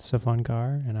hope it's a fun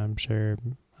car. And I'm sure,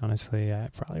 honestly, I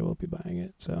probably will be buying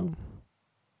it. So.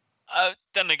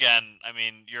 Then again, I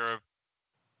mean, you're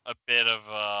a bit of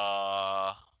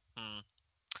a.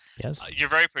 Yes. You're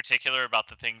very particular about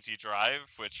the things you drive,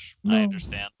 which No, I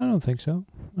understand. I don't think so.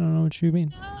 I don't know what you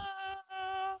mean.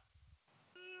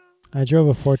 I drove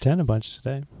a 410 a bunch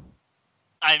today.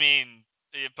 I mean,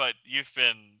 but you've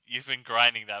been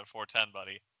grinding that 410,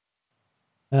 buddy.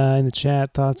 In the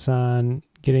chat, thoughts on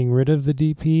getting rid of the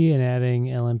DP and adding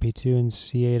LMP2 and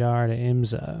C8R to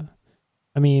IMSA.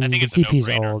 I mean, the DP's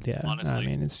old, yeah. Honestly. I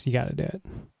mean, you got to do it.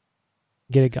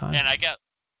 Get it gone. And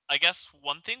I guess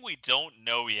one thing we don't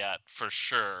know yet for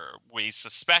sure, we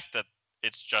suspect that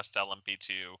it's just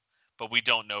LMP2, but we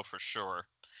don't know for sure,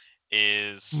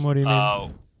 is what do you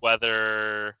mean?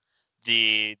 Whether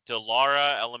the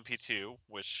Dallara LMP2,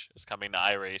 which is coming to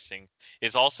iRacing,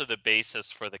 is also the basis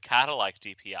for the Cadillac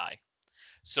DPI.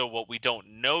 So what we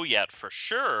don't know yet for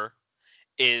sure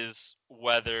is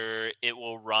whether it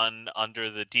will run under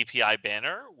the DPI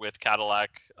banner with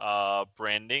Cadillac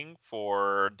branding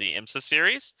for the IMSA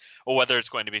series, or whether it's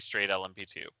going to be straight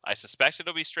LMP2. I suspect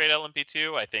it'll be straight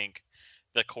LMP2. I think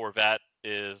the Corvette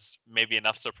is maybe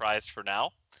enough surprise for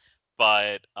now,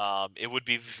 but it would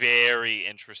be very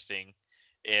interesting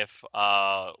if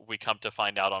we come to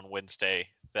find out on Wednesday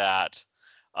that,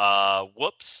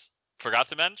 forgot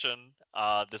to mention,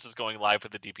 this is going live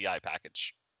with the DPI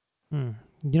package.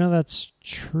 That's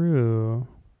true.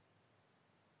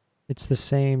 It's the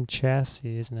same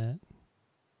chassis, isn't it?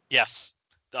 Yes.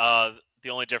 The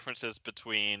only difference is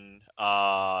between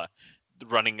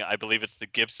running, I believe it's the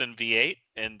Gibson V8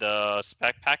 in the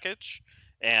spec package,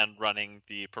 and running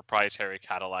the proprietary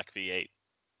Cadillac V8.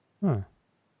 Huh.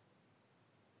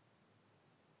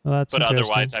 Well, that's but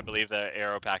otherwise, I believe the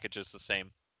aero package is the same.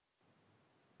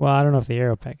 Well, I don't know if the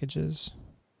aero package is,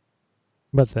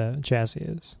 but the chassis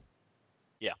is.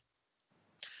 Yeah.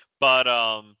 But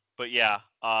yeah.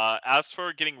 As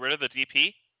for getting rid of the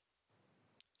DP,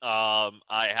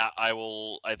 I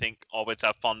will, I think, always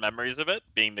have fond memories of it,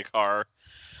 being the car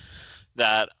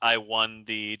that I won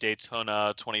the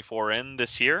Daytona 24 in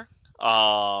this year.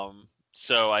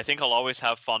 So I think I'll always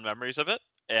have fond memories of it,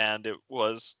 and it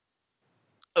was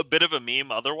a bit of a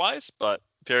meme otherwise, but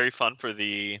very fun for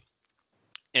the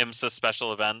IMSA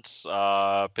special events,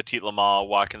 Petit Le Mans,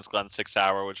 Watkins Glen 6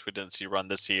 Hour, which we didn't see run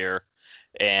this year,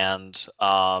 and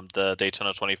the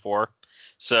Daytona 24.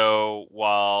 So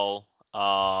while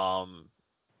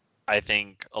I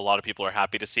think a lot of people are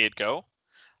happy to see it go,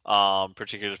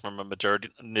 particularly from a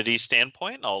modernity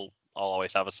standpoint, I'll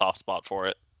always have a soft spot for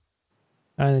it.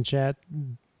 In the chat,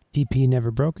 DP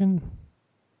never broken.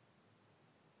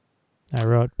 I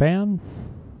wrote bam.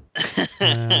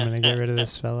 I'm going to get rid of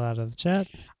this fella out of the chat.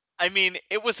 I mean,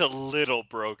 it was a little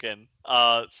broken.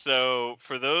 So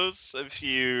for those of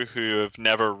you who have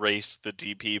never raced the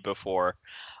DP before,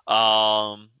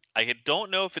 I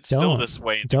don't know if it's still this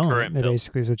way in the current build.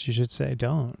 Basically is what you should say.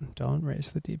 Don't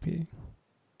race the DP.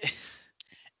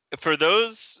 For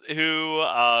those who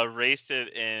raced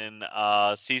it in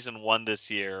season 1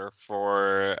 this year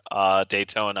for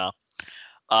Daytona,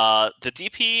 the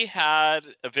DP had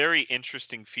a very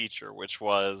interesting feature, which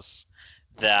was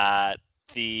that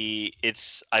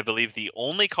it's, I believe, the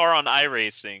only car on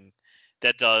iRacing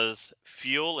that does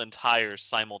fuel and tires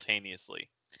simultaneously.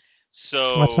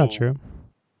 So that's not true.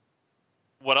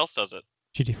 What else does it?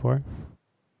 GT4.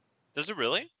 Does it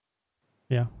really?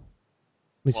 Yeah. At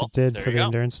least Well, it did there for you the go.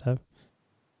 endurance stuff.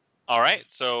 All right,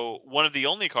 so one of the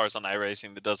only cars on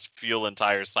iRacing that does fuel and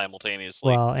tires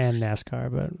simultaneously. Well, and NASCAR,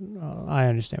 but I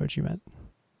understand what you meant.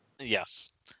 Yes.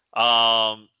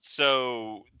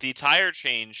 So the tire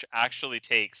change actually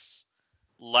takes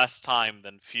less time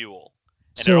than fuel,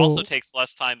 and it also takes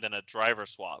less time than a driver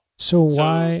swap. So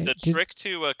why the trick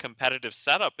to a competitive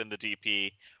setup in the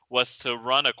DP was to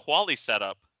run a quali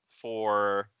setup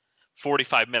for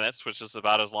 45 minutes, which is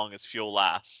about as long as fuel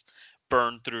lasts,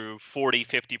 burn through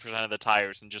 40-50% of the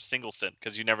tires and just single stint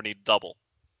because you never need double.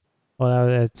 Well,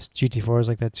 that's GT4 is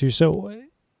like that too. So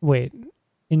wait,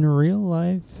 in real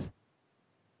life,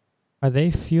 are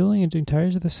they fueling and doing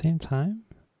tires at the same time?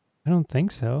 I don't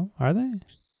think so. Are they?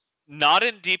 Not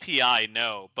in DPI,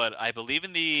 no, but I believe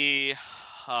in the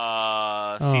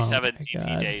C7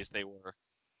 DP days they were.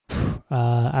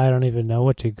 I don't even know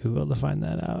what to Google to find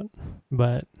that out,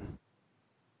 but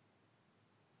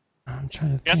I'm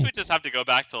trying to think. I guess we just have to go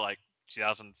back to like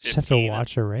 2015. Just have to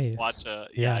watch a race.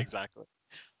 Yeah, exactly.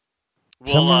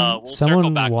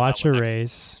 Someone watch a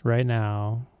race right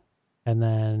now, and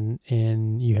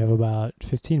then you have about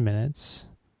 15 minutes,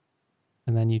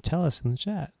 and then you tell us in the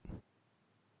chat.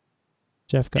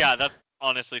 Jeff, go. Yeah, that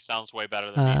honestly sounds way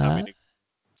better than me having to.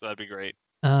 So that'd be great.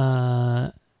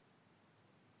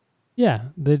 Yeah,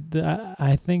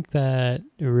 I think that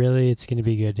really it's going to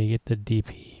be good to get the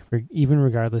DP, even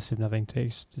regardless if nothing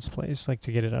takes its place, like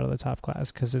to get it out of the top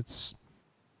class, because it's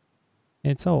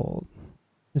old.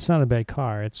 It's not a bad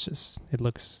car. It's just it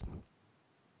looks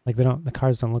like the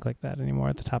cars don't look like that anymore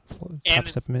at the top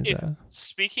step IMSA.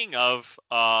 Speaking of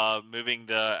moving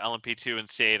the LMP2 and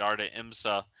C8R to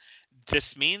IMSA,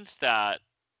 this means that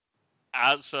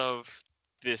as of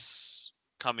this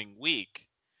coming week,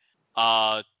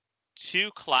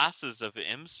 2 classes of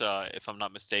IMSA, if I'm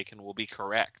not mistaken, will be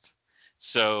correct.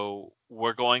 So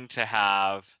we're going to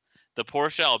have the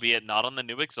Porsche, albeit not on the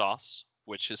new exhaust,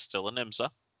 which is still an IMSA,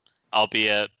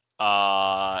 albeit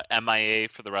MIA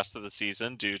for the rest of the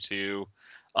season due to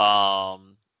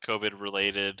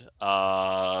COVID-related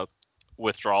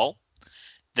withdrawal.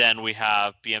 Then we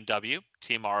have BMW,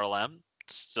 Team RLM,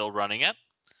 still running it.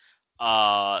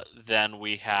 Then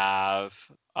we have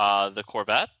the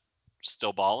Corvette,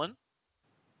 still balling.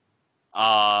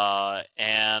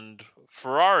 And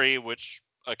Ferrari, which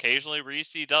occasionally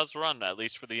Risi does run, at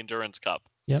least for the Endurance Cup.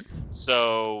 Yep.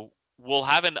 So we'll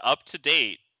have an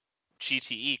up-to-date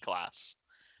GTE class.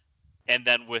 And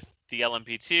then with the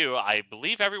LMP2, I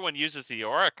believe everyone uses the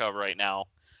Orica right now,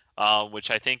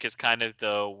 which I think is kind of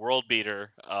the world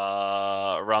beater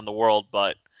around the world.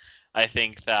 But I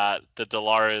think that the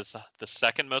Dallara is the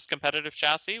second most competitive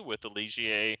chassis, with the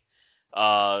Ligier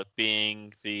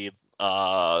being the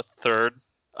third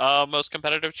most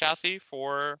competitive chassis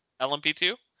for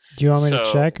LMP2. Do you want me to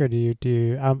check, or do you?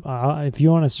 If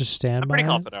you want us to stand by, I'm pretty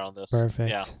confident on this.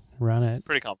 Perfect. Yeah. Run it.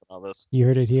 Pretty confident on this. You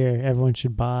heard it here. Everyone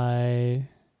should buy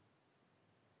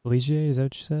Ligier. Is that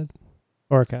what you said?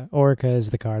 Orica. Orica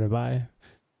is the car to buy.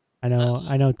 I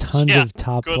know tons of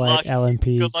top flight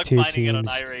LMP2 good luck teams. Finding it on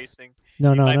iRacing.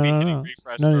 No. No,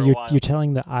 you're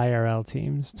telling the IRL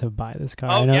teams to buy this car.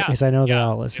 Oh, I know, yeah. because I know they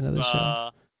all listen to the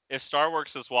show. If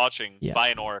Starworks is watching, buy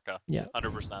an Orica. Yeah.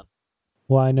 100%.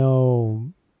 Well, I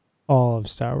know all of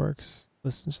Starworks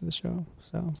listens to the show,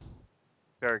 so.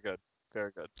 Very good.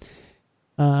 Very good.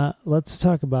 Let's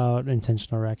talk about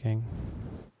intentional wrecking.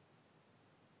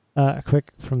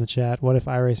 Quick from the chat. What if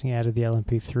iRacing added the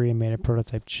LMP3 and made a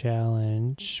prototype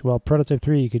challenge? Well, prototype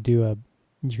 3 you could do a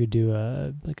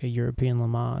like a European Le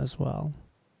Mans as well.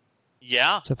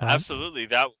 Yeah, absolutely.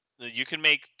 That you can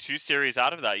make 2 series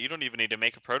out of that. You don't even need to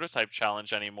make a prototype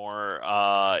challenge anymore.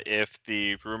 If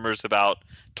the rumors about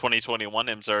 2021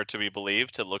 IMSA are to be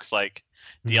believed, it looks like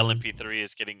the LMP3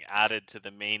 is getting added to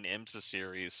the main IMSA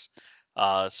series.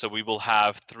 So we will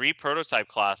have 3 prototype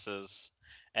classes,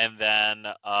 and then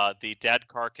the dead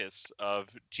carcass of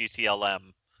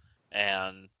GTLM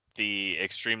and the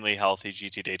extremely healthy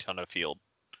GT Daytona field.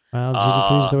 Well,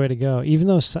 GT3 is the way to go. Even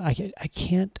though I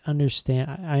can't understand.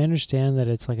 I understand that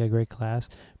it's like a great class,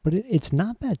 but it's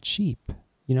not that cheap.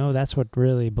 You know, that's what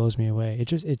really blows me away.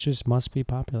 It just must be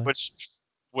popular.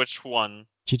 Which one?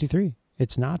 GT3.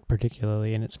 It's not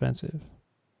particularly inexpensive.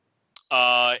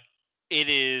 It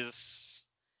is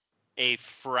a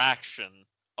fraction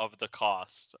of the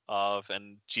cost of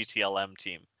an GTLM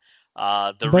team.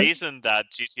 Reason that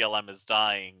GTLM is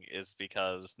dying is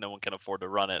because no one can afford to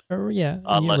run it.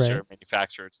 Unless you're a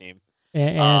manufacturer team.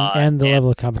 And the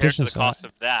level of competition. Compared to the cost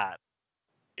of that,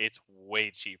 it's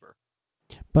way cheaper.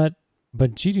 But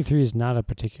GT3 is not a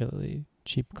particularly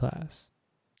cheap class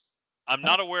I'm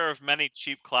not aware of many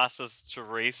cheap classes to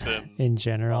race in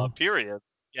general. Period.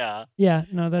 Yeah. Yeah,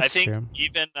 no, that's I think true.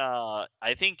 even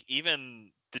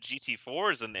the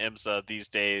GT4s in IMSA these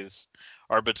days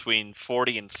are between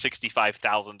 $40,000 and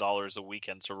 $65,000 a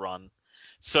weekend to run.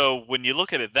 So when you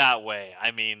look at it that way,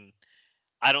 I mean,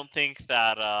 I don't think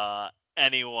that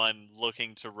anyone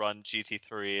looking to run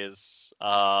GT3 is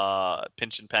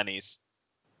pinching pennies.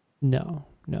 No,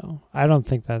 I don't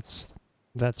think that's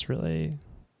really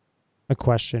a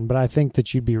question, but I think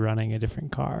that you'd be running a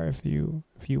different car if you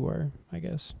were, I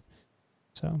guess.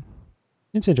 So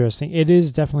it's interesting. It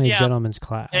is definitely a gentleman's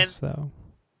class, though.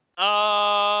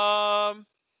 I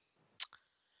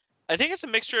think it's a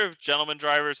mixture of gentleman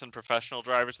drivers and professional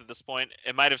drivers at this point.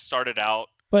 It might have started out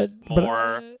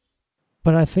more.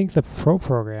 But I think the pro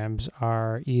programs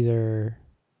are either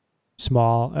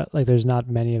small, like there's not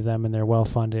many of them, and they're well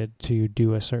funded to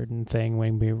do a certain thing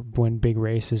when big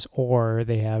races, or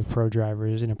they have pro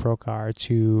drivers in a pro car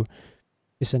to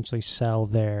essentially sell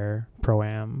their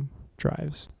pro-am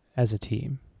drives as a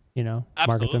team,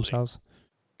 market themselves.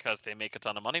 Because they make a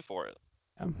ton of money for it.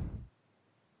 Yeah.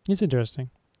 It's interesting.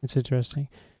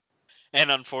 And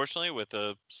unfortunately, with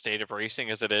the state of racing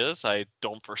as it is, I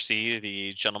don't foresee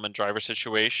the gentleman driver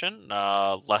situation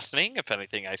lessening. If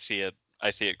anything, I see it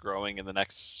growing in the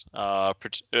next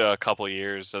couple of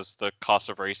years as the cost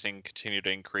of racing continue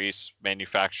to increase,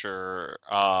 manufacturer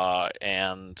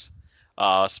and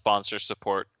sponsor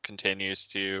support continues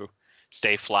to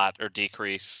stay flat or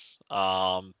decrease.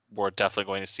 We're definitely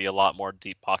going to see a lot more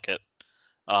deep pocket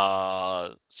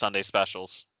Sunday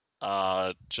specials,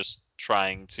 just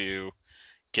trying to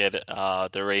get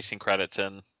the racing credits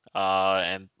in,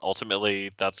 and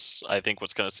ultimately that's, I think,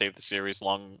 what's going to save the series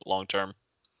long term.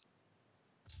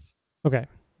 Okay,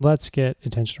 let's get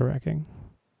intentional wrecking.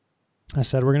 I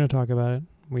said we're going to talk about it.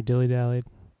 We dilly-dallied.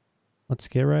 Let's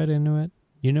get right into it.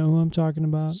 You know who I'm talking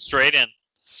about? Straight in.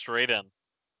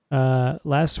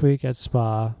 Last week at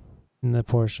Spa in the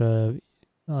Porsche,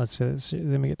 let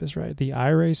me get this right. The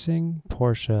iRacing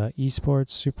Porsche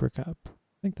Esports Super Cup.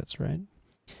 I think that's right.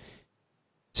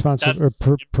 Sponsored or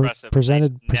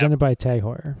presented by Tag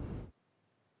Heuer.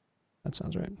 That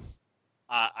sounds right.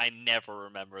 I never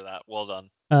remember that. Well done.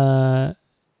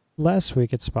 Last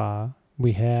week at Spa,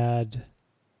 we had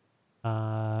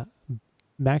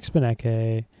Max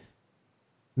Benecke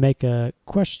make a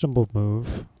questionable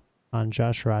move on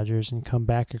Josh Rogers and come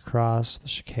back across the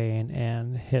chicane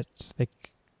and hit.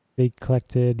 He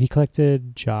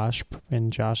collected Josh,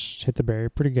 and Josh hit the barrier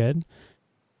pretty good.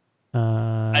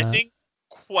 I think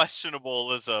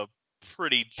questionable is a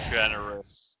pretty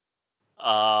generous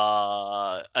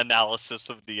analysis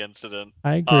of the incident.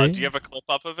 I agree. Do you have a clip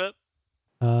up of it?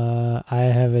 I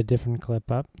have a different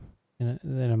clip up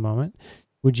in a moment.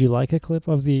 Would you like a clip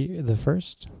of the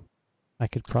first? I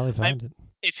could probably find it.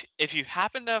 If you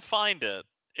happen to find it,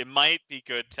 it might be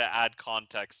good to add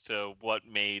context to what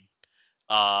made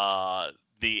the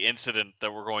incident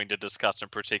that we're going to discuss in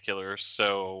particular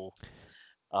so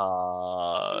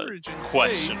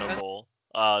questionable,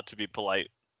 to be polite.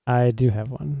 I do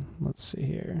have one. Let's see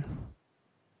here.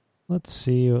 Let's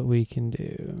see what we can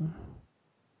do.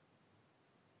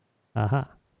 Aha.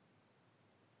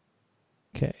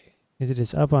 Okay. It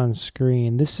is up on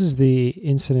screen. This is the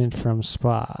incident from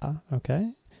Spa.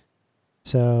 Okay.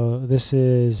 So this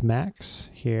is Max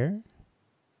here.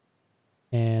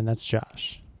 And that's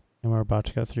Josh. And we're about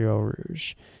to go through Eau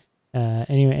Rouge.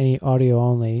 Anyway, any audio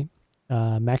only.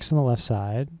 Max on the left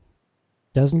side.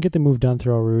 Doesn't get the move done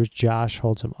through Eau Rouge. Josh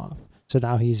holds him off. So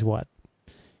now he's what?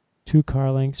 2 car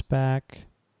lengths back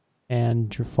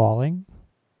and you're falling.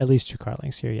 At least 2 car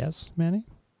lengths here, yes, Manny?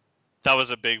 That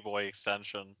was a big boy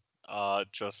extension.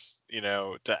 Just,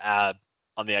 to add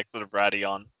on the exit of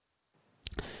Radillon.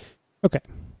 Okay.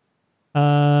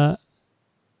 So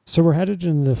we're headed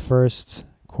in the first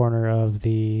corner of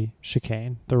the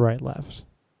chicane, the right-left.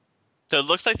 So it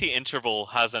looks like the interval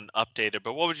hasn't updated,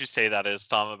 but what would you say that is,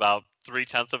 Tom? About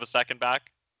 0.3 of a second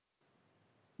back?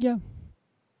 Yeah.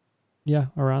 Yeah,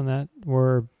 around that.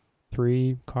 We're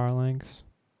 3 car lengths.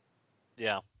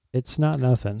 Yeah. It's not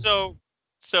nothing. So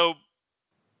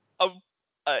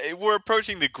we're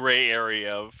approaching the gray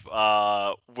area of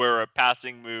where a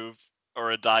passing move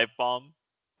or a dive bomb.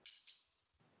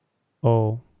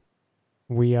 Oh,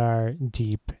 we are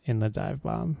deep in the dive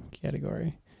bomb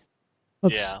category.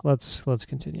 Let's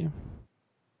continue.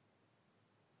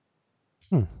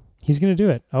 He's gonna do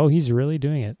it. Oh, he's really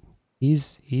doing it.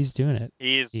 He's doing it.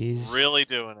 He's really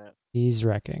doing it. He's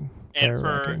wrecking.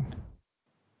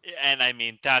 And I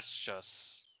mean, that's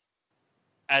just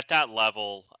at that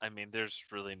level. I mean, there's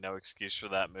really no excuse for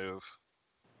that move.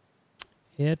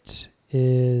 It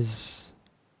is.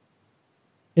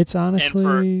 It's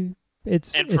honestly.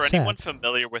 It's for sad. anyone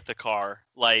familiar with the car,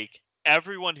 like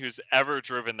everyone who's ever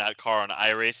driven that car on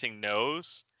iRacing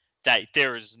knows that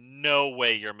there is no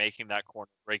way you're making that corner,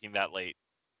 braking that late.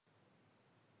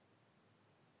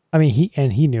 I mean,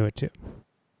 he knew it too.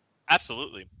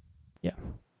 Absolutely. Yeah.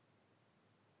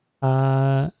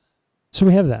 So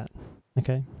we have that.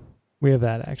 Okay. We have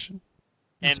that action.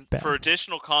 It's And bad. for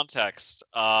additional context,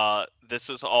 this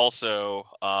is also,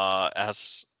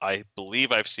 as I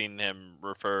believe I've seen him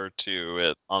refer to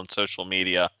it on social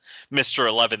media, Mr.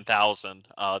 11,000,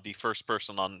 the first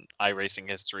person on iRacing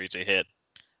history to hit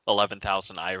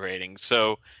 11,000 iRating.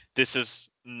 So this is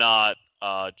not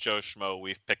Joe Schmo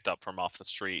we've picked up from off the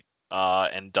street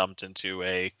and dumped into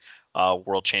a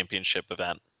World Championship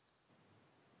event.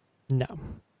 No.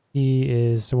 He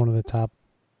is one of the top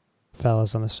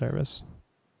fellas on the service.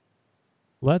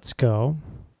 Let's go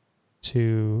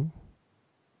to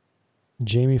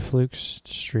Jamie Fluke's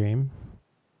stream.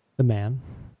 The man,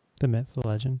 the myth, the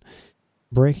legend.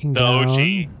 Breaking The down. OG,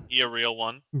 a real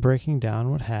one. Breaking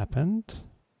down what happened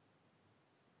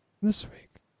this week.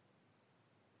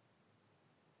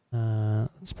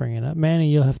 Let's bring it up. Manny,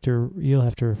 you'll have to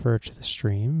refer to the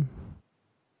stream.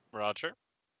 Roger.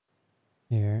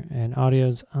 Here. And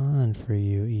audio's on for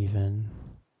you even.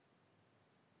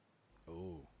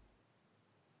 Ooh.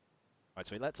 Right,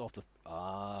 so he lets off the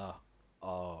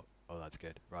oh, that's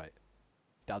good. Right.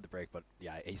 Down the brake, but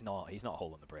yeah, he's not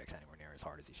holding the brakes anywhere near as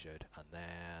hard as he should. And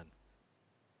then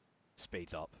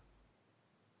speeds up.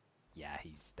 Yeah,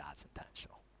 that's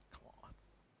intentional. Come on.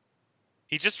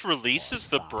 He just releases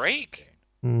the brake.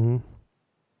 Mm-hmm.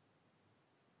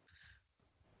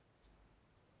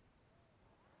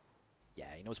 Yeah,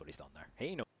 he knows what he's done there.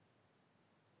 He knows.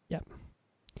 Yep.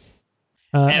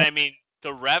 And I mean,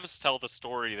 the revs tell the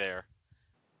story there.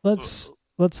 Let's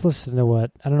listen to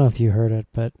what, I don't know if you heard it,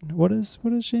 but what does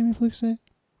Jamie Fluke say?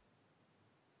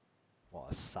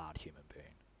 What a sad human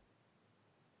being.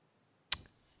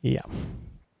 Yeah.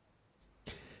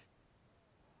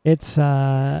 It's He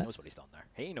knows what he's done there.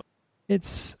 He knows.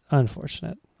 It's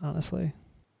unfortunate, honestly.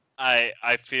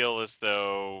 I feel as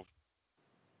though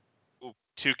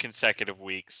 2 consecutive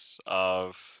weeks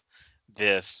of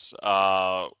this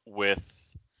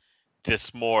with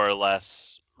this more or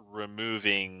less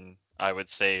removing, I would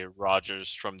say,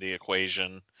 Rogers from the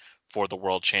equation for the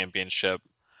World Championship.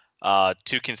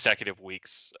 2 consecutive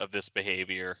weeks of this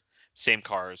behavior, same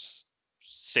cars,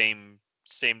 same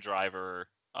driver,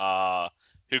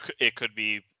 it could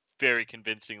be very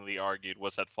convincingly argued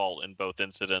was at fault in both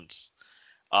incidents.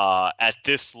 At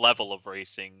this level of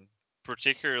racing,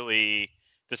 particularly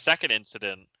the second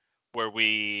incident, where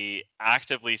we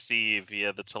actively see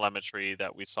via the telemetry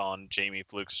that we saw on Jamie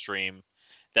Fluke's stream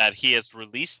that he has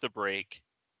released the brake,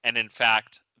 and in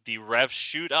fact, the revs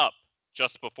shoot up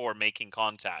just before making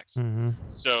contact. Mm-hmm.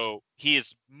 So he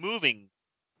is moving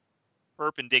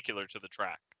perpendicular to the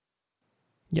track.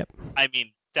 Yep. I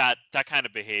mean, that kind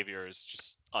of behavior is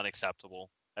just unacceptable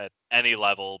at any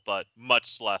level, but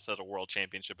much less at a World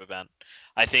Championship event.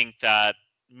 I think that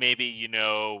maybe,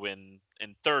 in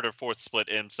third or fourth split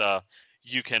IMSA,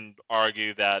 you can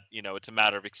argue that, it's a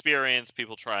matter of experience,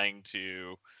 people trying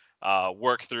to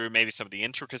work through maybe some of the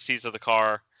intricacies of the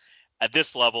car. At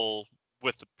this level,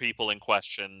 with the people in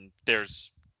question,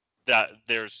 there's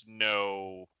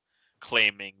no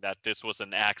claiming that this was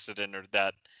an accident or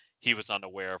that he was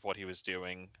unaware of what he was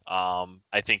doing.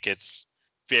 I think it's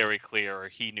very clear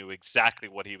he knew exactly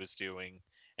what he was doing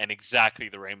and exactly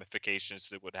the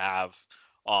ramifications it would have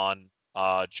on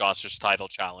Josh's title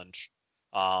challenge.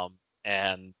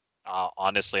 And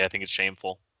honestly, I think it's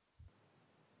shameful.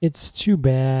 It's too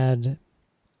bad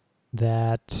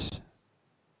that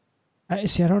I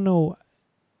don't know.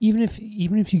 Even if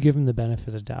you give him the benefit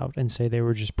of the doubt and say they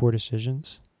were just poor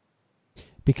decisions,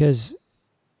 because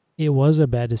it was a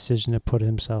bad decision to put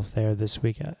himself there this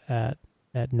week at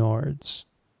Nords,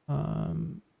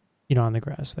 on the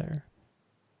grass there,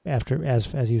 after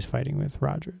as he was fighting with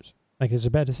Rogers. Like, it's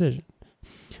a bad decision.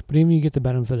 But even you get the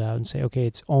benefit of the doubt and say, okay,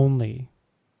 it's only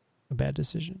a bad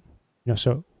decision.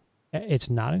 So it's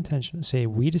not intentional. Say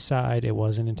we decide it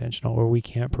wasn't intentional, or we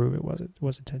can't prove it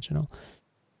was intentional.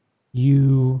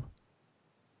 You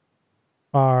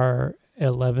are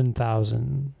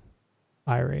 11,000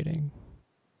 iRating.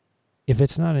 If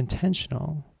it's not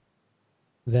intentional,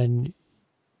 then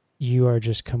you are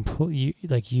just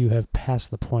you have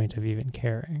passed the point of even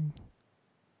caring.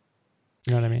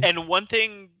 You know what I mean? And one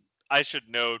thing I should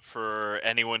note for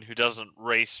anyone who doesn't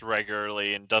race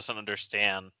regularly and doesn't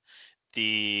understand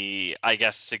the, I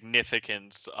guess,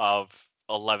 significance of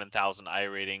 11,000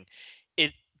 iRating,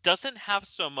 it doesn't have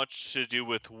so much to do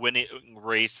with winning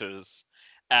races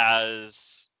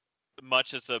as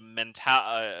much as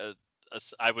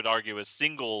I would argue a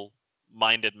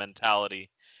single-minded mentality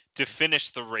to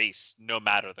finish the race no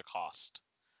matter the cost,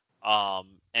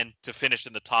 and to finish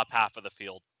in the top half of the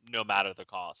field no matter the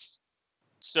cost.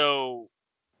 So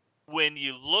when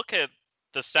you look at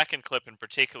the second clip in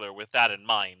particular with that in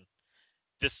mind,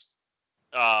 this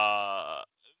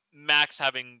Max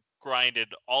having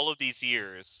grinded all of these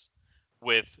years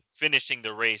with finishing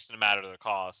the race no matter the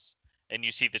cost, and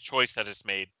you see the choice that is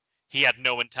made, he had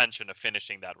no intention of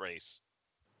finishing that race.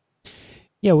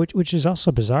 Yeah, which is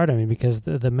also bizarre to me, because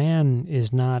the man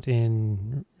is not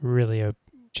in really a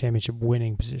championship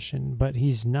winning position, but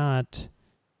he's not.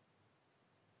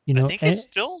 I think he's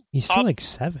still like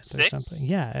 7th or something.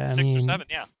 Yeah, I 6 mean, or 7,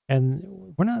 yeah.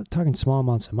 And we're not talking small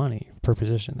amounts of money per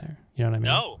position there. You know what I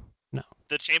mean? No.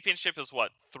 The championship is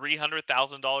what,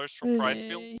 $300,000 for prize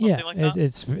field, something yeah, like that.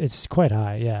 It's quite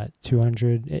high. Yeah,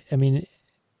 200. I mean,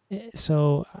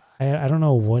 so I don't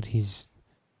know what he's.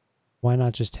 Why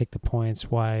not just take the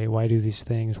points? Why do these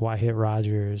things? Why hit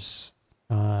Rogers?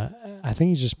 I think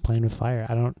he's just playing with fire.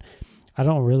 I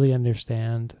don't really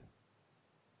understand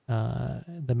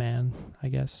the man, I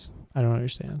guess. I don't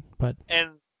understand. But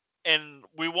and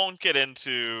we won't get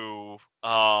into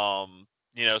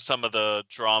some of the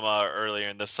drama earlier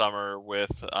in the summer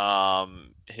with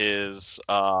his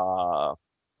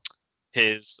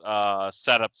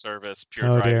setup service,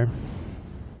 Pure Drive.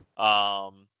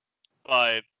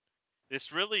 But this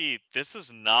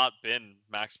has not been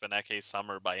Max Benecke's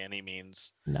summer by any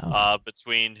means. No.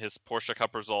 Between his Porsche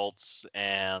Cup results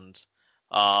and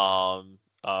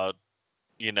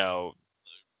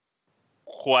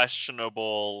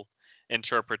questionable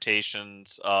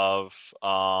interpretations of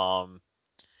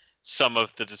some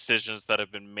of the decisions that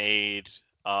have been made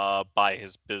by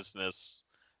his business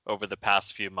over the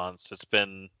past few months. It's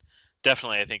been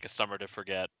definitely, I think, a summer to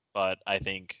forget, but I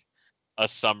think a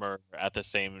summer at the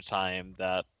same time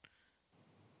that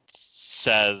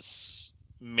says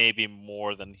maybe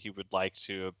more than he would like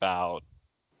to about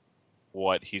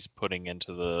what he's putting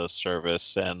into the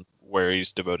service and where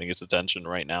he's devoting his attention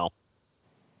right now.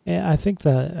 Yeah, I think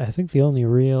the only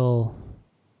real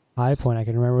high point I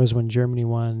can remember was when Germany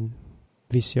won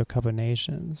VCO Cup of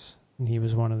Nations, and he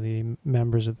was one of the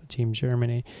members of the Team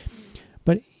Germany.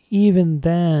 But even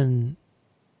then,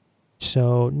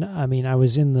 I mean, I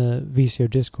was in the VCO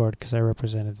Discord because I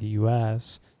represented the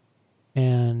U.S.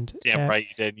 and damn right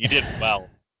you did. You did well.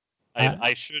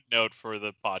 I should note for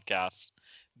the podcast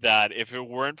that if it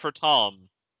weren't for Tom,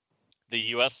 the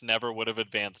U.S. never would have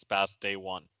advanced past day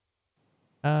one.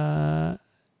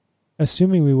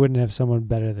 Assuming we wouldn't have someone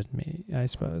better than me, I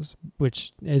suppose,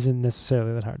 which isn't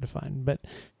necessarily that hard to find. But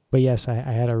yes, I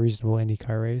had a reasonable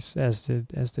IndyCar race, as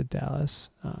did Dallas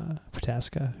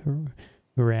Pataska, who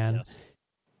ran, yes.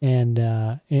 And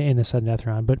in the sudden death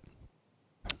round. But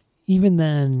even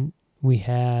then, we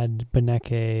had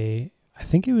Benecke. I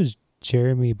think it was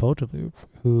Jeremy Boteloop,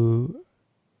 who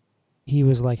he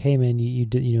was like, "Hey man, you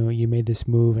did, you made this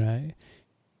move, and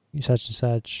such and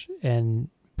such," and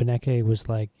Benecke was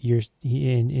like, he's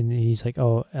like,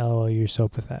 oh, you're so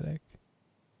pathetic.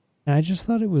 And I just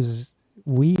thought it was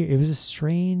weird. It was a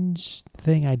strange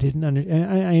thing. I didn't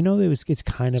understand. I know that it's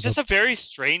kind of just a very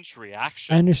strange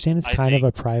reaction. I understand it's kind of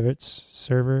a private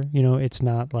server. It's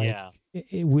not like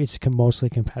it's mostly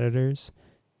competitors,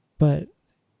 but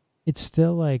it's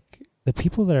still like the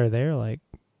people that are there. Like,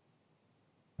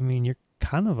 I mean, you're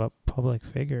kind of a public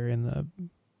figure in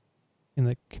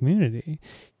the community.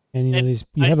 And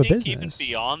you have a business. Even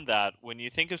beyond that, when you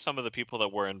think of some of the people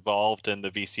that were involved in the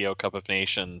VCO Cup of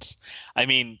Nations, I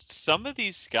mean, some of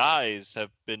these guys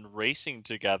have been racing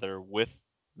together with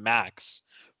Max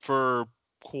for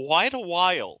quite a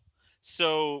while.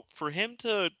 So for him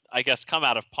to, I guess, come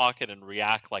out of pocket and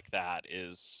react like that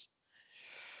is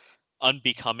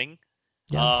unbecoming.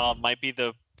 Yeah. Might be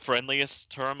the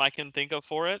friendliest term I can think of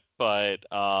for it, but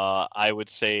I would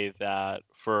say that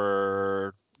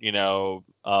for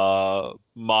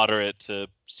moderate to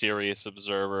serious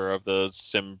observer of the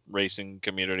sim racing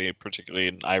community, particularly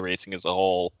in iRacing as a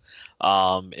whole,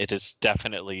 it has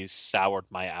definitely soured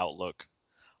my outlook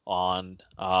on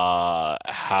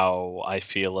how I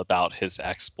feel about his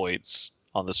exploits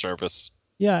on the service.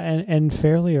 Yeah, and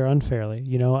fairly or unfairly,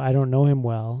 I don't know him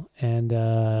well, and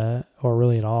or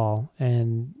really at all,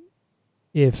 and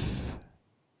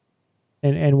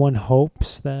and one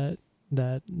hopes that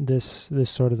this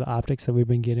sort of the optics that we've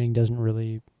been getting doesn't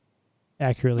really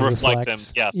accurately reflect him.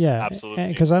 Yes, yeah, absolutely.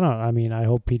 Because I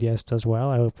hope PDS does well.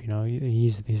 I hope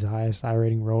he's the highest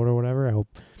iRating road or whatever. I hope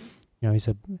he's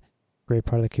great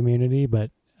part of the community, but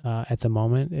at the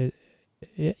moment,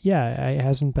 it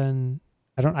hasn't been.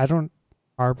 I don't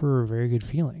harbor very good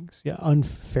feelings. Yeah,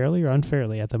 unfairly or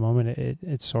unfairly, at the moment,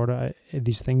 it's sort of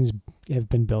these things have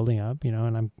been building up,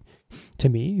 and I'm, to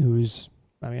me,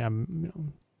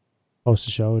 I'm host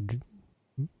a show,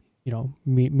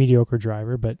 mediocre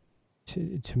driver, but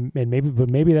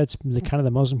maybe that's kind of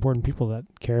the most important people that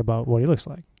care about what he looks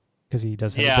like, because he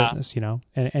does have a business,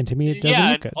 and to me it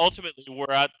doesn't look good. Ultimately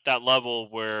we're at that level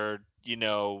where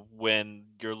when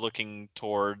you're looking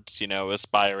towards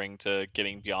aspiring to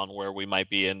getting beyond where we might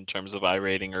be in terms of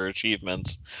iRating or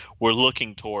achievements, we're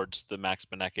looking towards the Max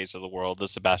Beneckes of the world, the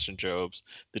Sebastian Jobs,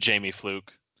 the Jamie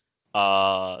Fluke,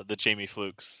 the Jamie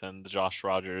Flukes, and the Josh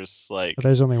Rogers. But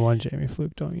there's only one Jamie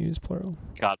Fluke. Don't use plural.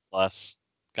 God bless.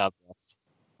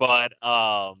 But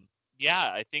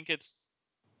I think it's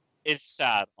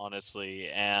sad, honestly,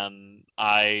 and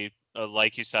I,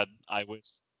 like you said, I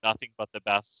wish nothing but the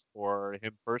best for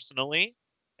him personally,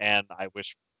 and I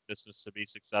wish business to be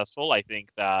successful. I think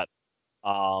that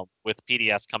with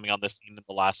PDS coming on the scene in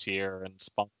the last year and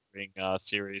sponsoring a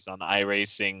series on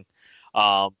iRacing,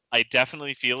 I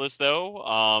definitely feel as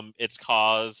though it's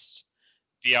caused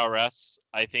VRS,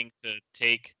 I think, to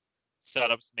take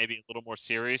setups maybe a little more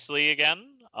seriously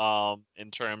again,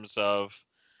 in terms of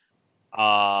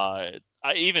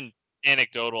even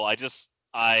anecdotal.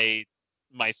 I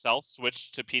myself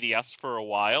switched to PDS for a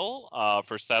while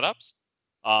for setups,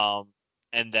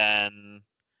 and then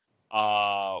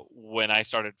when I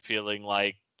started feeling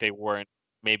like they weren't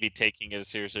maybe taking it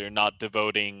seriously or not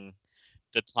devoting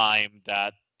the time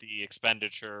that the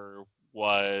expenditure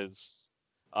was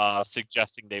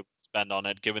suggesting they would spend on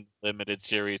it, given the limited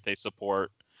series they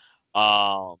support,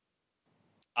 I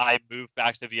moved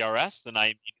back to VRS, and I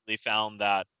immediately found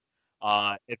that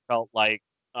it felt like,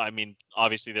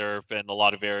 obviously there have been a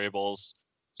lot of variables,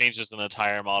 changes in the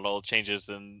tire model, changes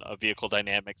in vehicle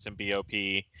dynamics and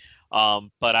BOP,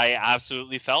 but I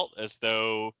absolutely felt as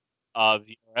though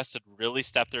VRS had really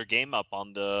stepped their game up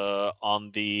on the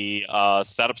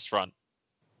setups front.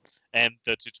 And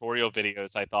the tutorial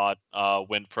videos, I thought,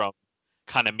 went from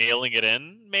kind of mailing it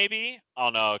in maybe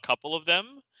on a couple of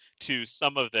them to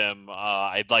some of them.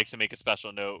 I'd like to make a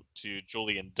special note to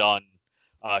Julian Dunn,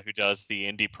 who does the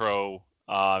Indy Pro,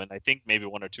 and I think maybe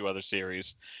one or two other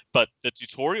series. But the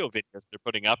tutorial videos they're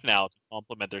putting up now to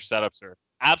complement their setups are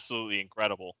absolutely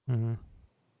incredible. Mm-hmm.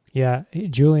 Yeah,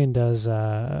 Julian does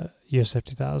USF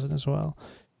 2000 as well,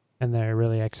 and they're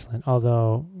really excellent.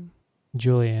 Although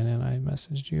Julian and I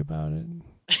messaged you about it,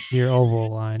 your oval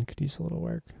line could use a little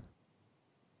work.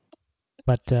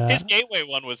 But his gateway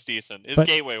one was decent. His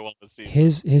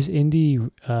Indy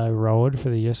road for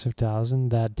the USF 1000,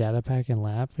 that data pack and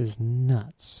lap is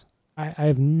nuts. I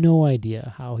have no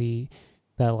idea how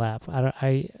that lap.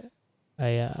 I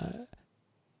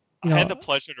had the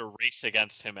pleasure to race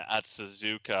against him at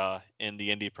Suzuka in the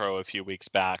Indy Pro a few weeks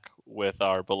back with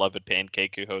our beloved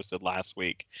Pancake, who hosted last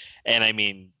week, and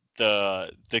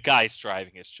the guy's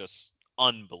driving is just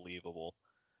unbelievable.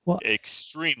 Well,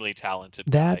 extremely talented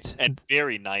guy, and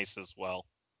very nice as well.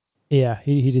 Yeah,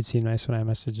 he did seem nice when I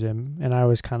messaged him, and I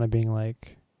was kind of being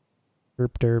like,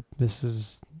 derp derp, this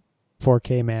is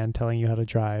 4K man telling you how to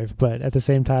drive. But at the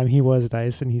same time, he was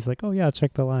nice, and he's like, oh yeah,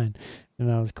 check the line. And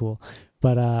that was cool.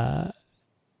 But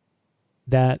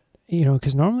that,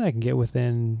 because normally I can get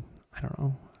within, I don't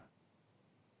know,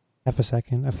 half a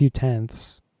second, a few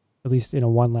tenths, at least in a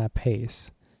one lap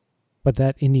pace. But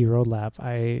that Indy road lap,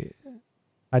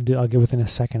 I'll get within a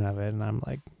second of it, and I'm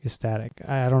like ecstatic.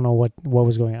 I don't know what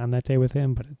was going on that day with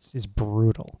him, but it's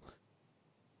brutal.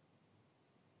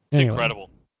 It's incredible.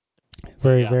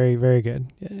 Very, very, very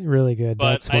good. Really good.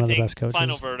 But that's one of the best coaches.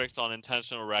 Final verdict on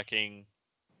intentional wrecking.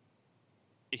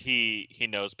 He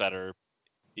knows better.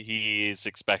 He's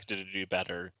expected to do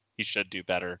better. He should do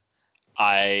better.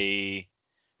 I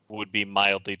would be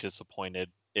mildly disappointed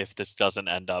if this doesn't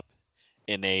end up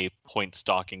in a point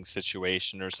stalking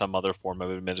situation or some other form of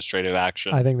administrative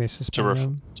action. I think they suspend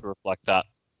him to reflect that.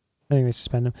 I think they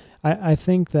suspend him. I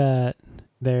think that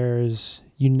there's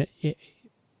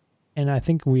and I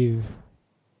think I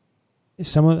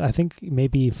think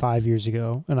maybe 5 years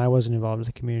ago, and I wasn't involved with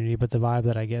the community, but the vibe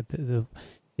that I get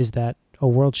is that a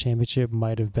world championship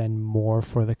might have been more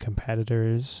for the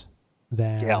competitors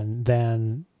than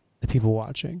the people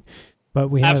watching. But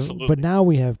now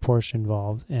we have Porsche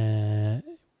involved, and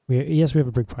we have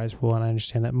a big prize pool, and I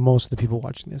understand that most of the people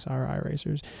watching this are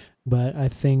iRacers. But I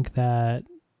think that,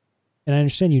 and I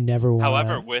understand you never want.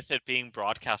 However, with it being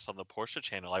broadcast on the Porsche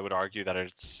channel, I would argue that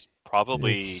it's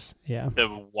probably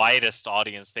the widest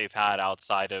audience they've had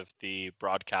outside of the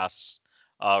broadcasts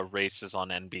races on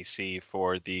NBC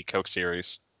for the Coke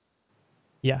Series.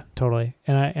 Yeah, totally.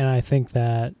 And I think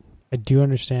that I do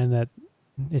understand that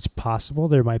it's possible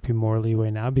there might be more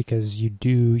leeway now because you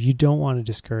don't want to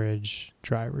discourage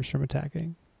drivers from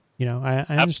attacking. I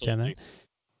understand that.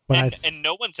 But and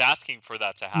no one's asking for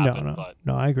that to happen.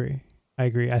 No, I agree.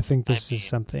 I think this is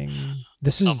come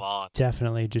on.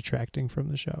 definitely detracting from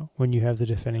the show when you have the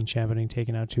defending champion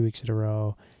taken out 2 weeks in a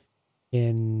row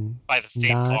by the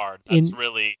same car. That's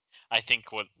really, I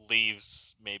think, what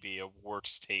leaves maybe a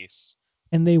worse taste.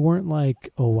 And they weren't like,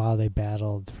 oh wow, they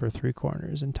battled for 3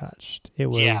 corners and touched. It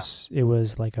was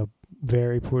like a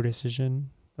very poor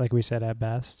decision, like we said, at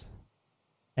best,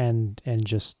 and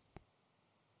just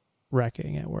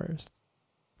wrecking at worst.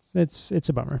 It's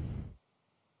a bummer.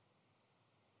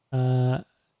 So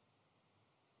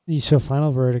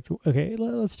final verdict. Okay,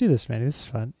 let's do this, man. This is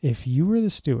fun. If you were the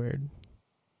steward,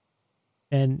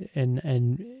 and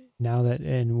now that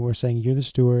we're saying you're the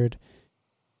steward,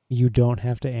 you don't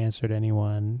have to answer to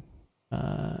anyone.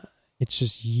 It's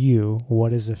just you.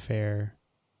 What's a fair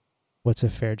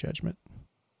judgment?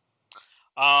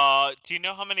 Do you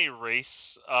know how many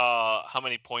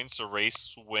points a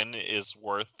race win is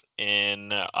worth in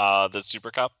the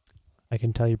Super Cup? I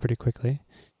can tell you pretty quickly,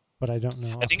 but I don't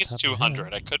know. I think it's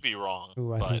 200. I could be wrong.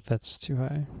 Ooh, I think that's too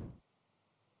high.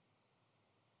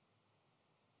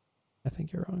 I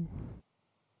think you're wrong.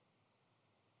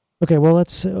 Okay, well,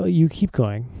 let's you keep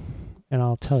going, and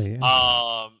I'll tell you.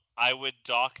 I would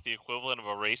dock the equivalent of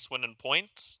a race win in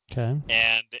points. Okay.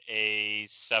 And a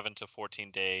 7 to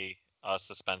 14 day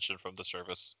suspension from the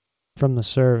service. From the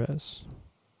service.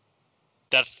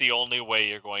 That's the only way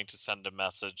you're going to send a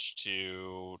message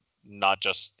to not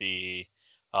just the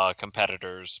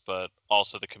competitors, but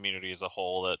also the community as a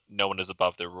whole that no one is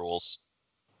above their rules.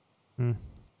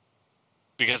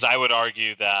 Because I would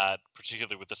argue that,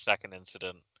 particularly with the second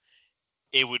incident,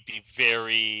 I would be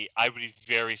very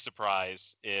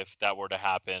surprised if that were to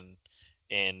happen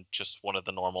in just one of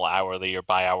the normal hourly or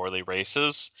bi-hourly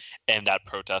races, and that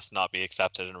protest not be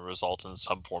accepted and result in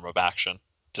some form of action,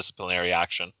 disciplinary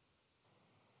action.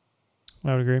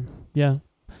 I would agree. Yeah.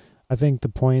 I think the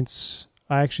points,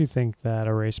 I actually think that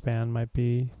a race ban might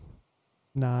be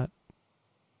not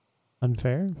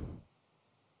unfair.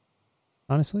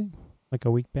 Honestly. Like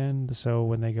a week ban, so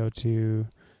when they go to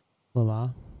Le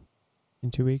Mans in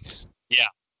 2 weeks. Yeah.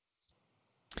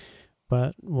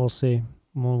 But we'll see.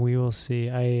 Well, we will see.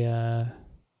 I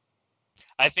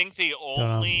think the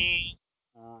only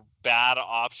bad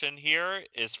option here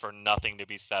is for nothing to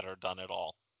be said or done at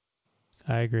all.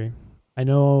 I agree. I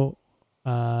know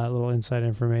a little inside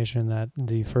information that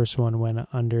the first one went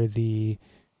under the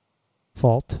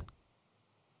fault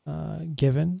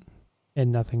given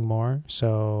and nothing more.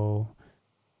 So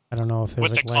I don't know if there's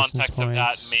with like the context points. Of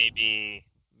that, maybe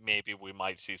we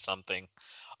might see something.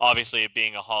 Obviously, it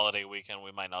being a holiday weekend,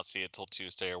 we might not see it till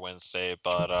Tuesday or Wednesday,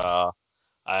 but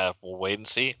we'll wait and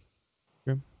see.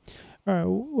 Sure. All right,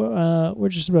 well, we're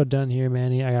just about done here,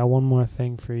 Manny. I got one more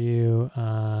thing for you.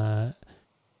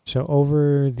 So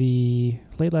over the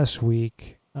late last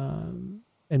week,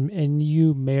 and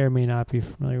you may or may not be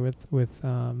familiar with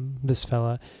this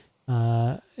fella.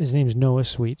 His name's Noah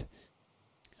Sweet,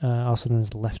 also known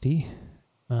as Lefty,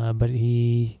 but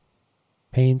he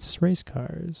paints race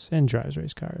cars and drives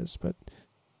race cars, but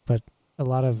a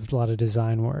lot of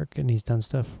design work, and he's done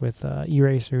stuff with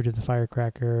E-Racer, did the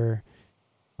Firecracker.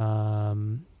 I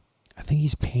think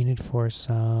he's painted for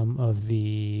some of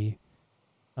the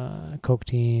Coke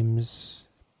teams.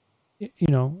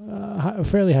 A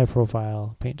fairly high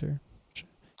profile painter.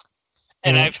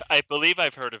 And I believe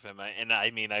I've heard of him, and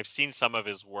I mean I've seen some of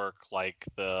his work. Like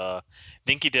I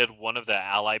think he did one of the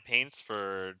Ally paints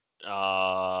for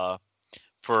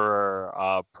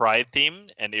Pride theme,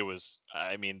 and it was,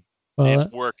 I mean, his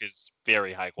work is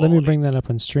very high quality. Let me bring that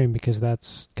up on stream because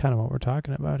that's kind of what we're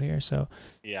talking about here. So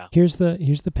yeah, here's the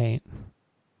paint.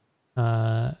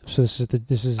 So this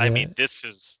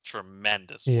is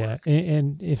tremendous. Yeah, work.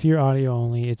 And if you're audio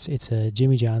only, it's a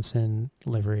Jimmy Johnson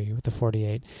livery with the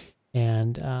 48.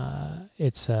 And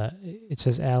it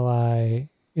says Ally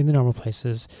in the normal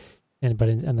places, but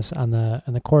on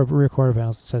the rear quarter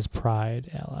panels it says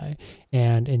Pride Ally,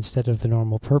 and instead of the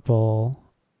normal purple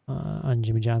on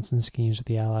Jimmy Johnson's schemes with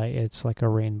the Ally, it's like a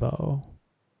rainbow,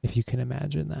 if you can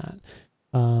imagine that.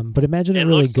 But imagine it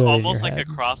really looks good. Almost like a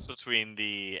cross between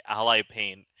the Ally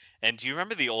paint and do you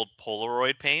remember the old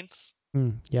Polaroid paints?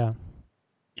 Yeah.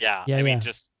 Yeah. I mean,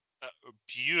 just a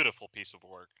beautiful piece of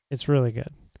work. It's really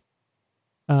good.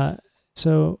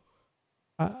 So,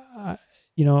 and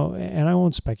I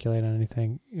won't speculate on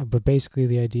anything, but basically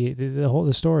the idea,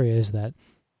 the story is that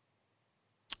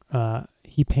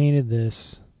he painted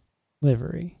this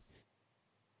livery,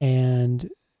 and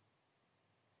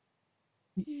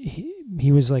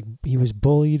he was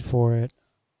bullied for it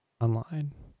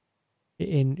online.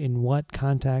 In what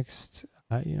context,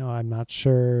 I'm not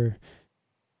sure,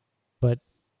 but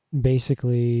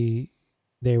basically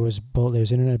there was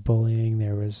internet bullying,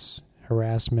 there was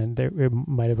harassment, it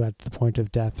might have got to the point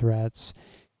of death threats,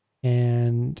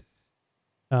 and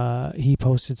he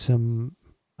posted some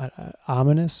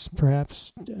ominous,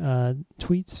 perhaps,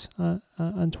 tweets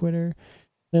on Twitter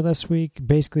last week.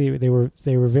 Basically, they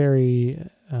were very.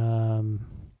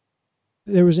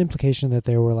 There was implication that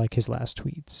they were like his last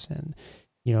tweets, and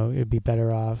it'd be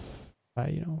better off,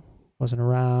 wasn't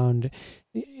around,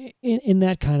 in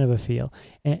that kind of a feel,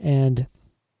 and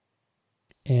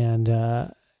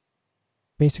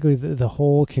basically the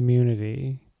whole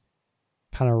community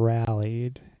kind of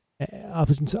rallied up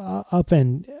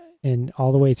and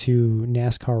all the way to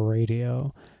NASCAR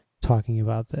radio talking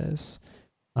about this,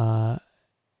 and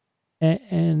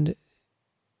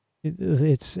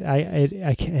it's I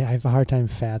have a hard time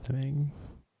fathoming,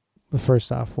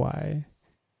 first off, why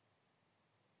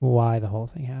the whole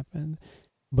thing happened,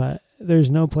 but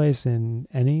there's no place in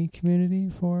any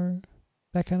community for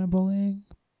that kind of bullying.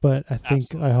 But I think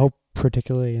Absolutely. I hope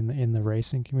particularly in the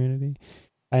racing community,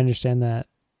 I understand that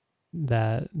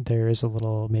there is a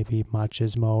little maybe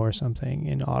machismo or something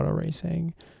in auto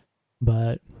racing,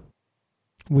 but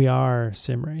we are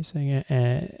sim racing,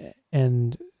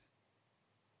 and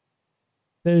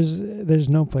there's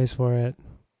no place for it.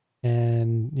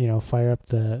 And fire up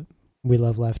the "We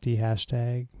Love Lefty"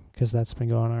 hashtag, because that's been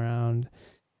going around.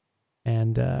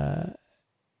 And I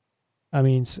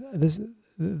mean,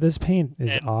 this paint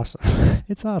is awesome.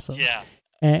 It's awesome. Yeah,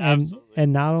 and absolutely.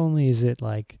 not only is it,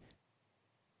 like,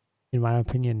 in my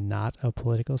opinion, not a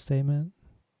political statement,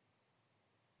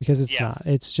 because it's not.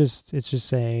 It's just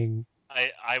saying.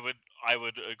 I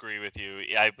would agree with you.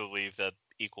 I believe that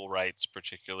equal rights,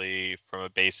 particularly from a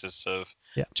basis of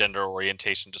gender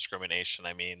orientation discrimination,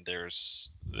 I mean,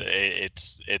 it's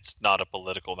not a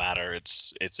political matter.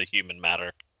 It's a human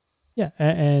matter. Yeah,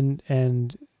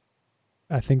 and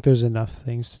I think there's enough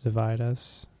things to divide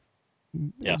us.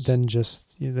 Yes. Than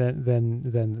just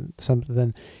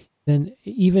then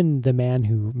even the man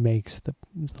who makes the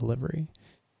livery.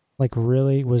 Like,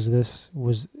 really, was this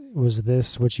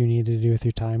what you needed to do with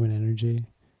your time and energy?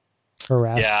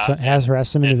 Harass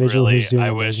some individual really, who's doing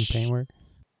amazing paintwork?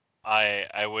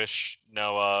 I wish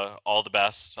Noah all the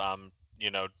best.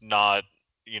 Not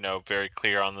very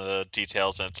clear on the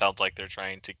details, and it sounds like they're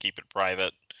trying to keep it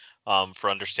private, for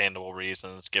understandable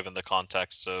reasons, given the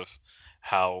context of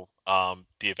how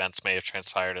the events may have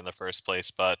transpired in the first place.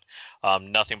 But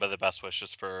nothing but the best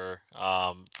wishes for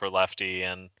Lefty,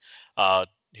 and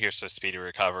here's to a speedy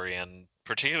recovery, and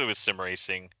particularly with sim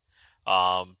racing.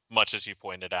 Much as you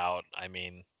pointed out, I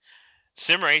mean,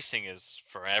 sim racing is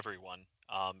for everyone.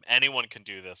 Anyone can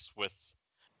do this, with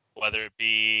whether it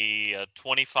be a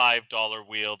 $25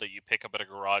 wheel that you pick up at a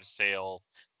garage sale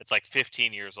that's like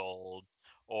 15 years old,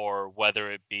 or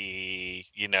whether it be,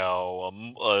 a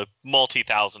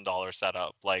multi-$1,000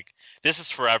 setup. Like, this is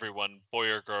for everyone, boy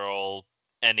or girl,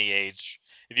 any age.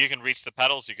 If you can reach the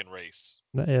pedals, you can race.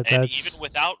 Yeah, And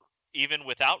even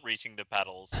without reaching the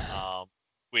pedals,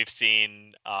 we've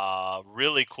seen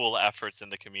really cool efforts in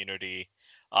the community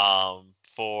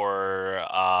for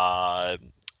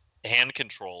hand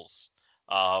controls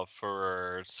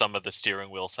for some of the steering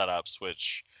wheel setups,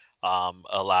 which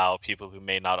allow people who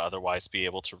may not otherwise be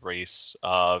able to race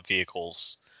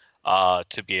vehicles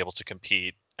to be able to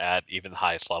compete at even the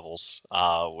highest levels,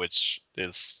 which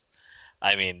is,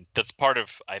 I mean, that's part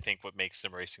of, I think, what makes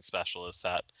sim racing special, is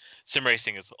that sim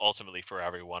racing is ultimately for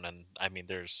everyone. And I mean,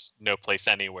 there's no place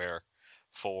anywhere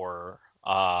for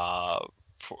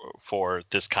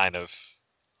this kind of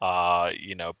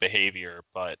behavior,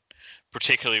 but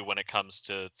particularly when it comes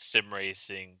to sim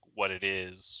racing, what it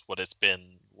is, what it's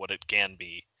been, what it can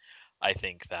be, I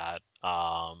think that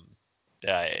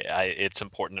it's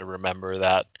important to remember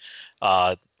that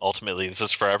ultimately this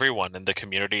is for everyone, and the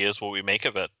community is what we make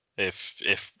of it.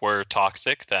 If we're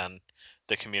toxic, then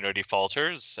the community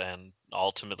falters, and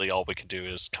ultimately all we can do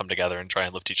is come together and try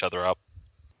and lift each other up.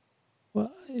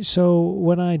 Well, so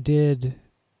when I did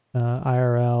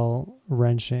IRL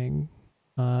wrenching,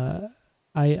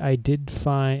 I did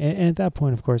find, and at that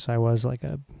point, of course, I was like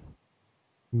a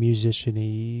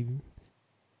musician-y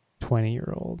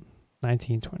 20-year-old,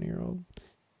 20-year-old.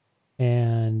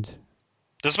 And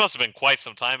this must have been quite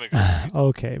some time ago.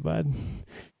 Okay, bud.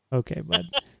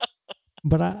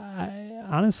 But I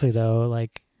honestly, though,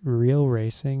 like, real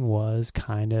racing was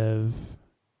kind of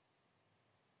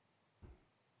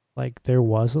like there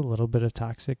was a little bit of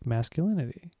toxic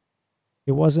masculinity.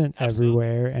 It wasn't Absolutely.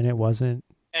 everywhere, and it wasn't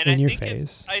And in I your think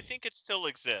face. I think it still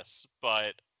exists,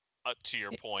 but to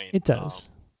your point, It does.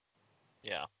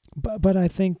 yeah. But I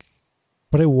think,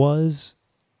 but it was.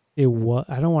 I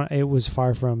don't want. It was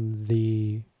far from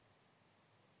the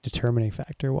determining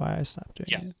factor why I stopped doing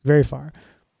it. Yes. Very far,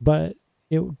 but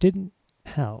it didn't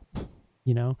help,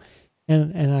 you know.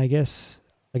 And I guess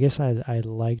I'd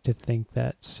like to think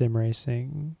that sim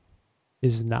racing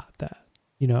is not that.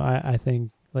 You know, I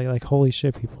think like holy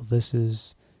shit, people, this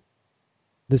is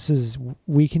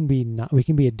we can be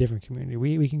a different community.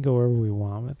 We can go wherever we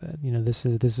want with it. You know, this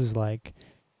is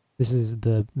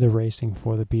the racing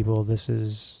for the people. This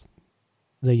is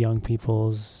the young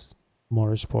people's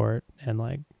motorsport, and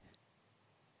like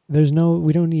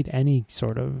we don't need any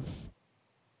sort of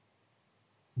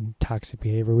toxic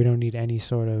behavior. We don't need any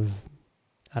sort of,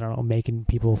 I don't know, making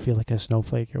people feel like a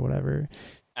snowflake or whatever.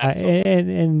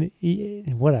 And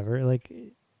whatever. Like,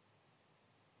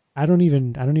 I don't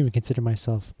even consider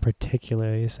myself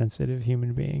particularly a sensitive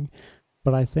human being,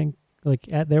 but I think like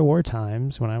there were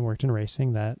times when I worked in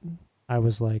racing that I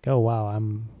was like, oh wow,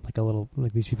 I'm like a little,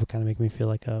 like these people kind of make me feel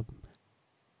like a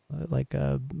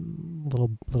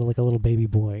little baby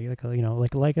boy, like a, you know,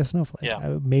 like a snowflake.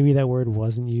 Yeah. Maybe that word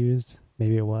wasn't used,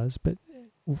 maybe it was, but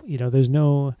you know, there's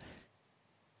no.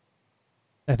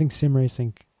 I think sim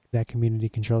racing, that community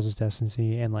controls its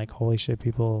destiny, and like holy shit,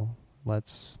 people,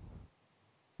 let's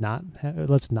not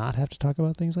have to talk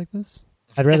about things like this.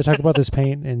 I'd rather talk about this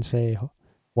paint and say,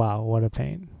 wow, what a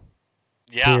paint.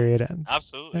 Yeah. Period. End.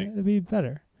 Absolutely. It'd be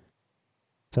better.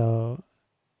 So,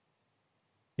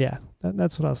 yeah,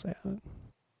 that's what I'll say on it.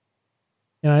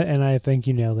 And I think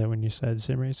you nailed it when you said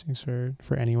sim racing's for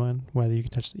anyone, whether you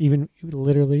can touch, even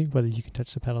literally whether you can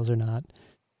touch the pedals or not.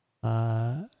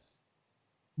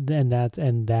 Then that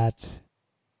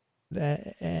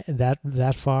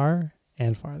far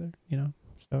and farther, you know.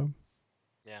 So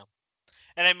yeah.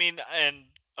 And I mean,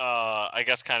 I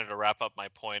guess kind of to wrap up my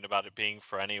point about it being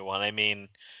for anyone, I mean,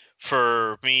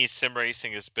 for me, sim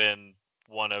racing has been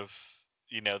one of,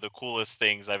 you know, the coolest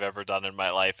things I've ever done in my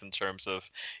life in terms of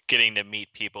getting to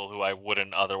meet people who I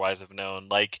wouldn't otherwise have known,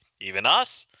 like even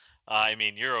us. I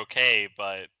mean, you're okay,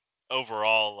 but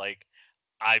overall, like,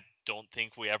 I don't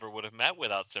think we ever would have met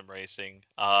without sim racing,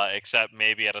 except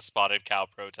maybe at a spotted cow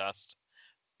protest.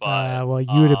 But well,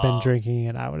 you would have been drinking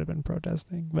and I would have been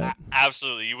protesting, but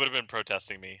absolutely, you would have been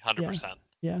protesting me, 100%.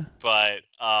 Yeah. But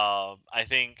I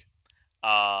think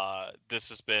this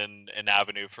has been an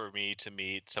avenue for me to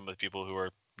meet some of the people who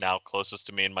are now closest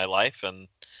to me in my life, and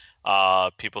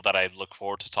people that I look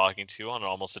forward to talking to on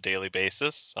almost a daily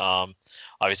basis.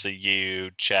 Obviously,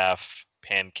 you, Jeff,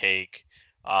 Pancake,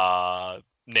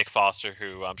 Nick Foster,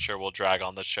 who I'm sure we'll drag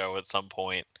on the show at some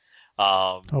point.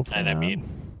 Hopefully and I not. mean,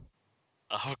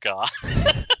 oh god,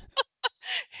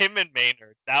 him and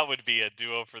Maynard, that would be a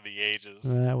duo for the ages.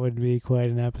 That would be quite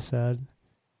an episode.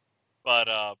 But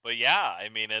yeah, I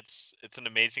mean, it's an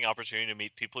amazing opportunity to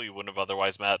meet people you wouldn't have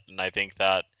otherwise met, and I think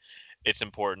that it's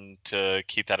important to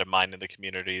keep that in mind in the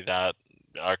community. That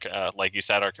our, like you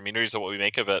said, our communities are what we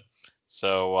make of it.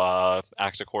 So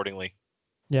act accordingly.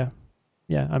 Yeah.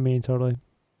 I mean, totally.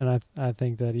 And I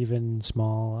think that even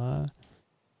small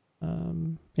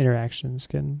interactions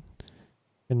can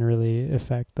really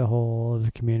affect the whole of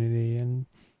the community, and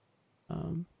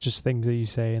just things that you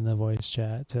say in the voice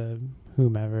chat to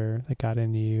whomever that got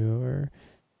into you, or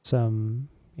some,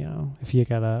 you know, if you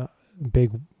got a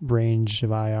big range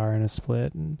of IR in a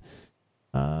split, and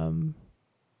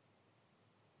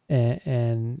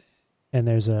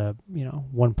there's a, you know,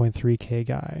 1.3K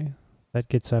guy that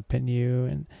gets up in you,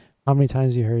 and how many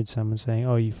times you heard someone saying,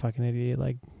 "Oh, you fucking idiot!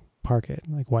 Like, park it!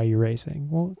 Like, why are you racing?"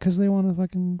 Well, because they want to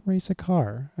fucking race a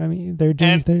car. I mean, they're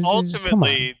doing. And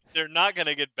ultimately, they're not going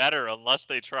to get better unless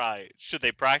they try. Should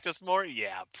they practice more?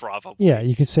 Yeah, probably. Yeah,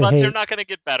 you could say, but hey, they're not going to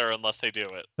get better unless they do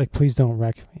it. Like, please don't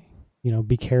wreck me. You know,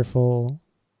 be careful.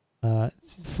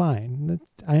 It's fine.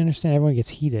 I understand everyone gets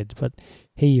heated, but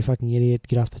hey, you fucking idiot,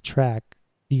 get off the track.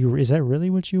 Is that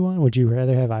really what you want? Would you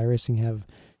rather have iRacing have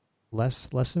less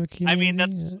of a community? I mean,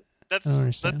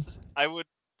 I would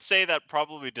say that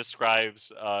probably describes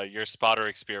your spotter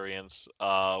experience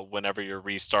whenever you're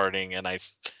restarting, and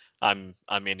I'm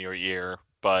in your ear.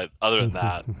 But other than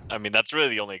that, I mean, that's really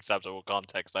the only acceptable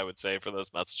context I would say for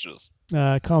those messages.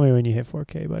 Call me when you hit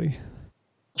 4K, buddy.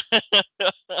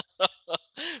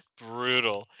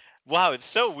 Brutal. Wow, it's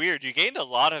so weird. You gained a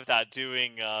lot of that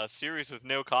doing series with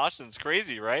no cautions.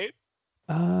 Crazy, right?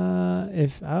 I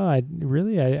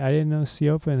didn't know C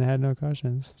Open had no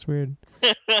cautions. It's weird.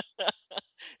 It's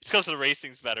because the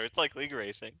racing's better. It's like league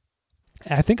racing.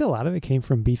 I think a lot of it came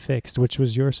from Be Fixed, which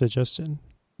was your suggestion.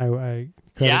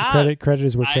 Yeah, credit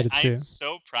is where credit's due. I'm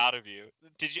so proud of you.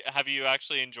 Have you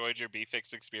actually enjoyed your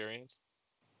BFix experience?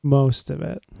 Most of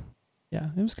it. Yeah,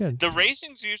 it was good. The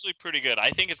racing's usually pretty good.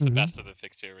 I think it's the best of the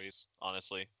Fix series,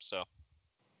 honestly. So.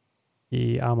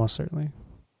 Yeah, almost certainly.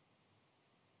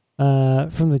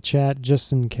 From the chat,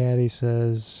 Justin Caddy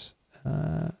says,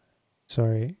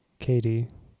 sorry, Katie,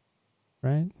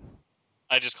 right?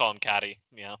 I just call him Caddy,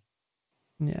 yeah.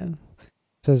 Yeah.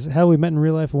 Says, hell, we met in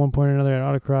real life at one point or another at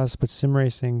autocross, but sim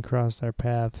racing crossed our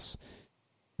paths.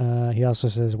 He also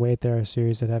says, wait, there are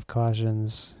series that have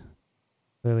cautions.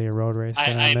 Clearly a road race.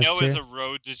 I know as a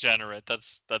road degenerate,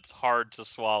 that's hard to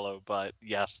swallow, but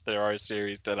yes, there are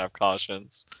series that have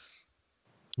cautions.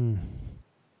 All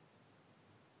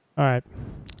right,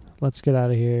 let's get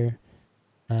out of here.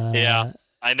 Yeah,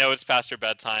 I know it's past your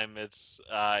bedtime. It's,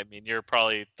 I mean, you're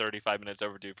probably 35 minutes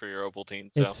overdue for your Ovaltine.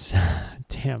 So. It's,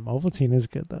 damn, Ovaltine is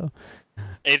good though.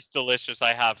 It's delicious.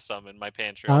 I have some in my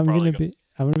pantry. I'm gonna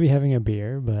be having a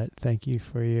beer, but thank you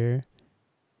for your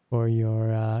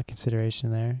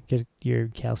consideration there. Get your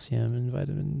calcium and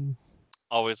vitamin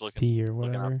always looking D or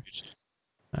whatever.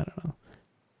 I don't know,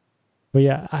 but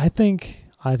yeah, I think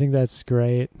that's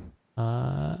great.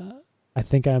 I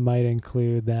think I might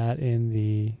include that in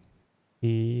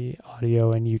the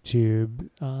audio and YouTube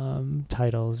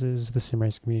titles. Is the sim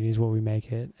race community is what we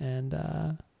make it,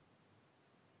 and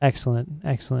excellent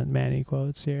Manny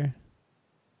quotes here.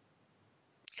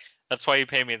 That's why you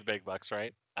pay me the big bucks,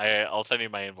 right? I'll send you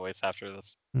my invoice after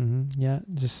this. Yeah,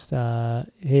 just hey,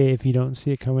 if you don't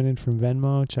see it coming in from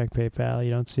Venmo, check PayPal.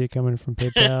 You don't see it coming from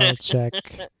PayPal, check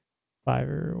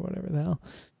Fiverr or whatever the hell.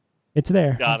 It's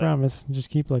there. I promise. Just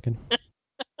keep looking.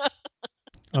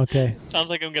 Okay. Sounds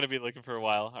like I'm gonna be looking for a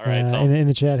while. All right. In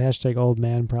the chat, hashtag old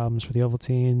man problems for the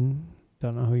Ovaltine.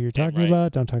 Don't know who you're talking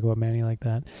about. Don't talk about Manny like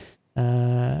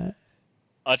that.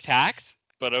 Attacked,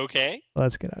 but okay.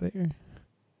 Let's get out of here.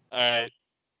 All right.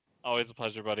 Always a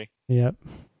pleasure, buddy. Yep.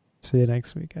 See you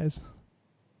next week, guys.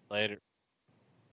 Later.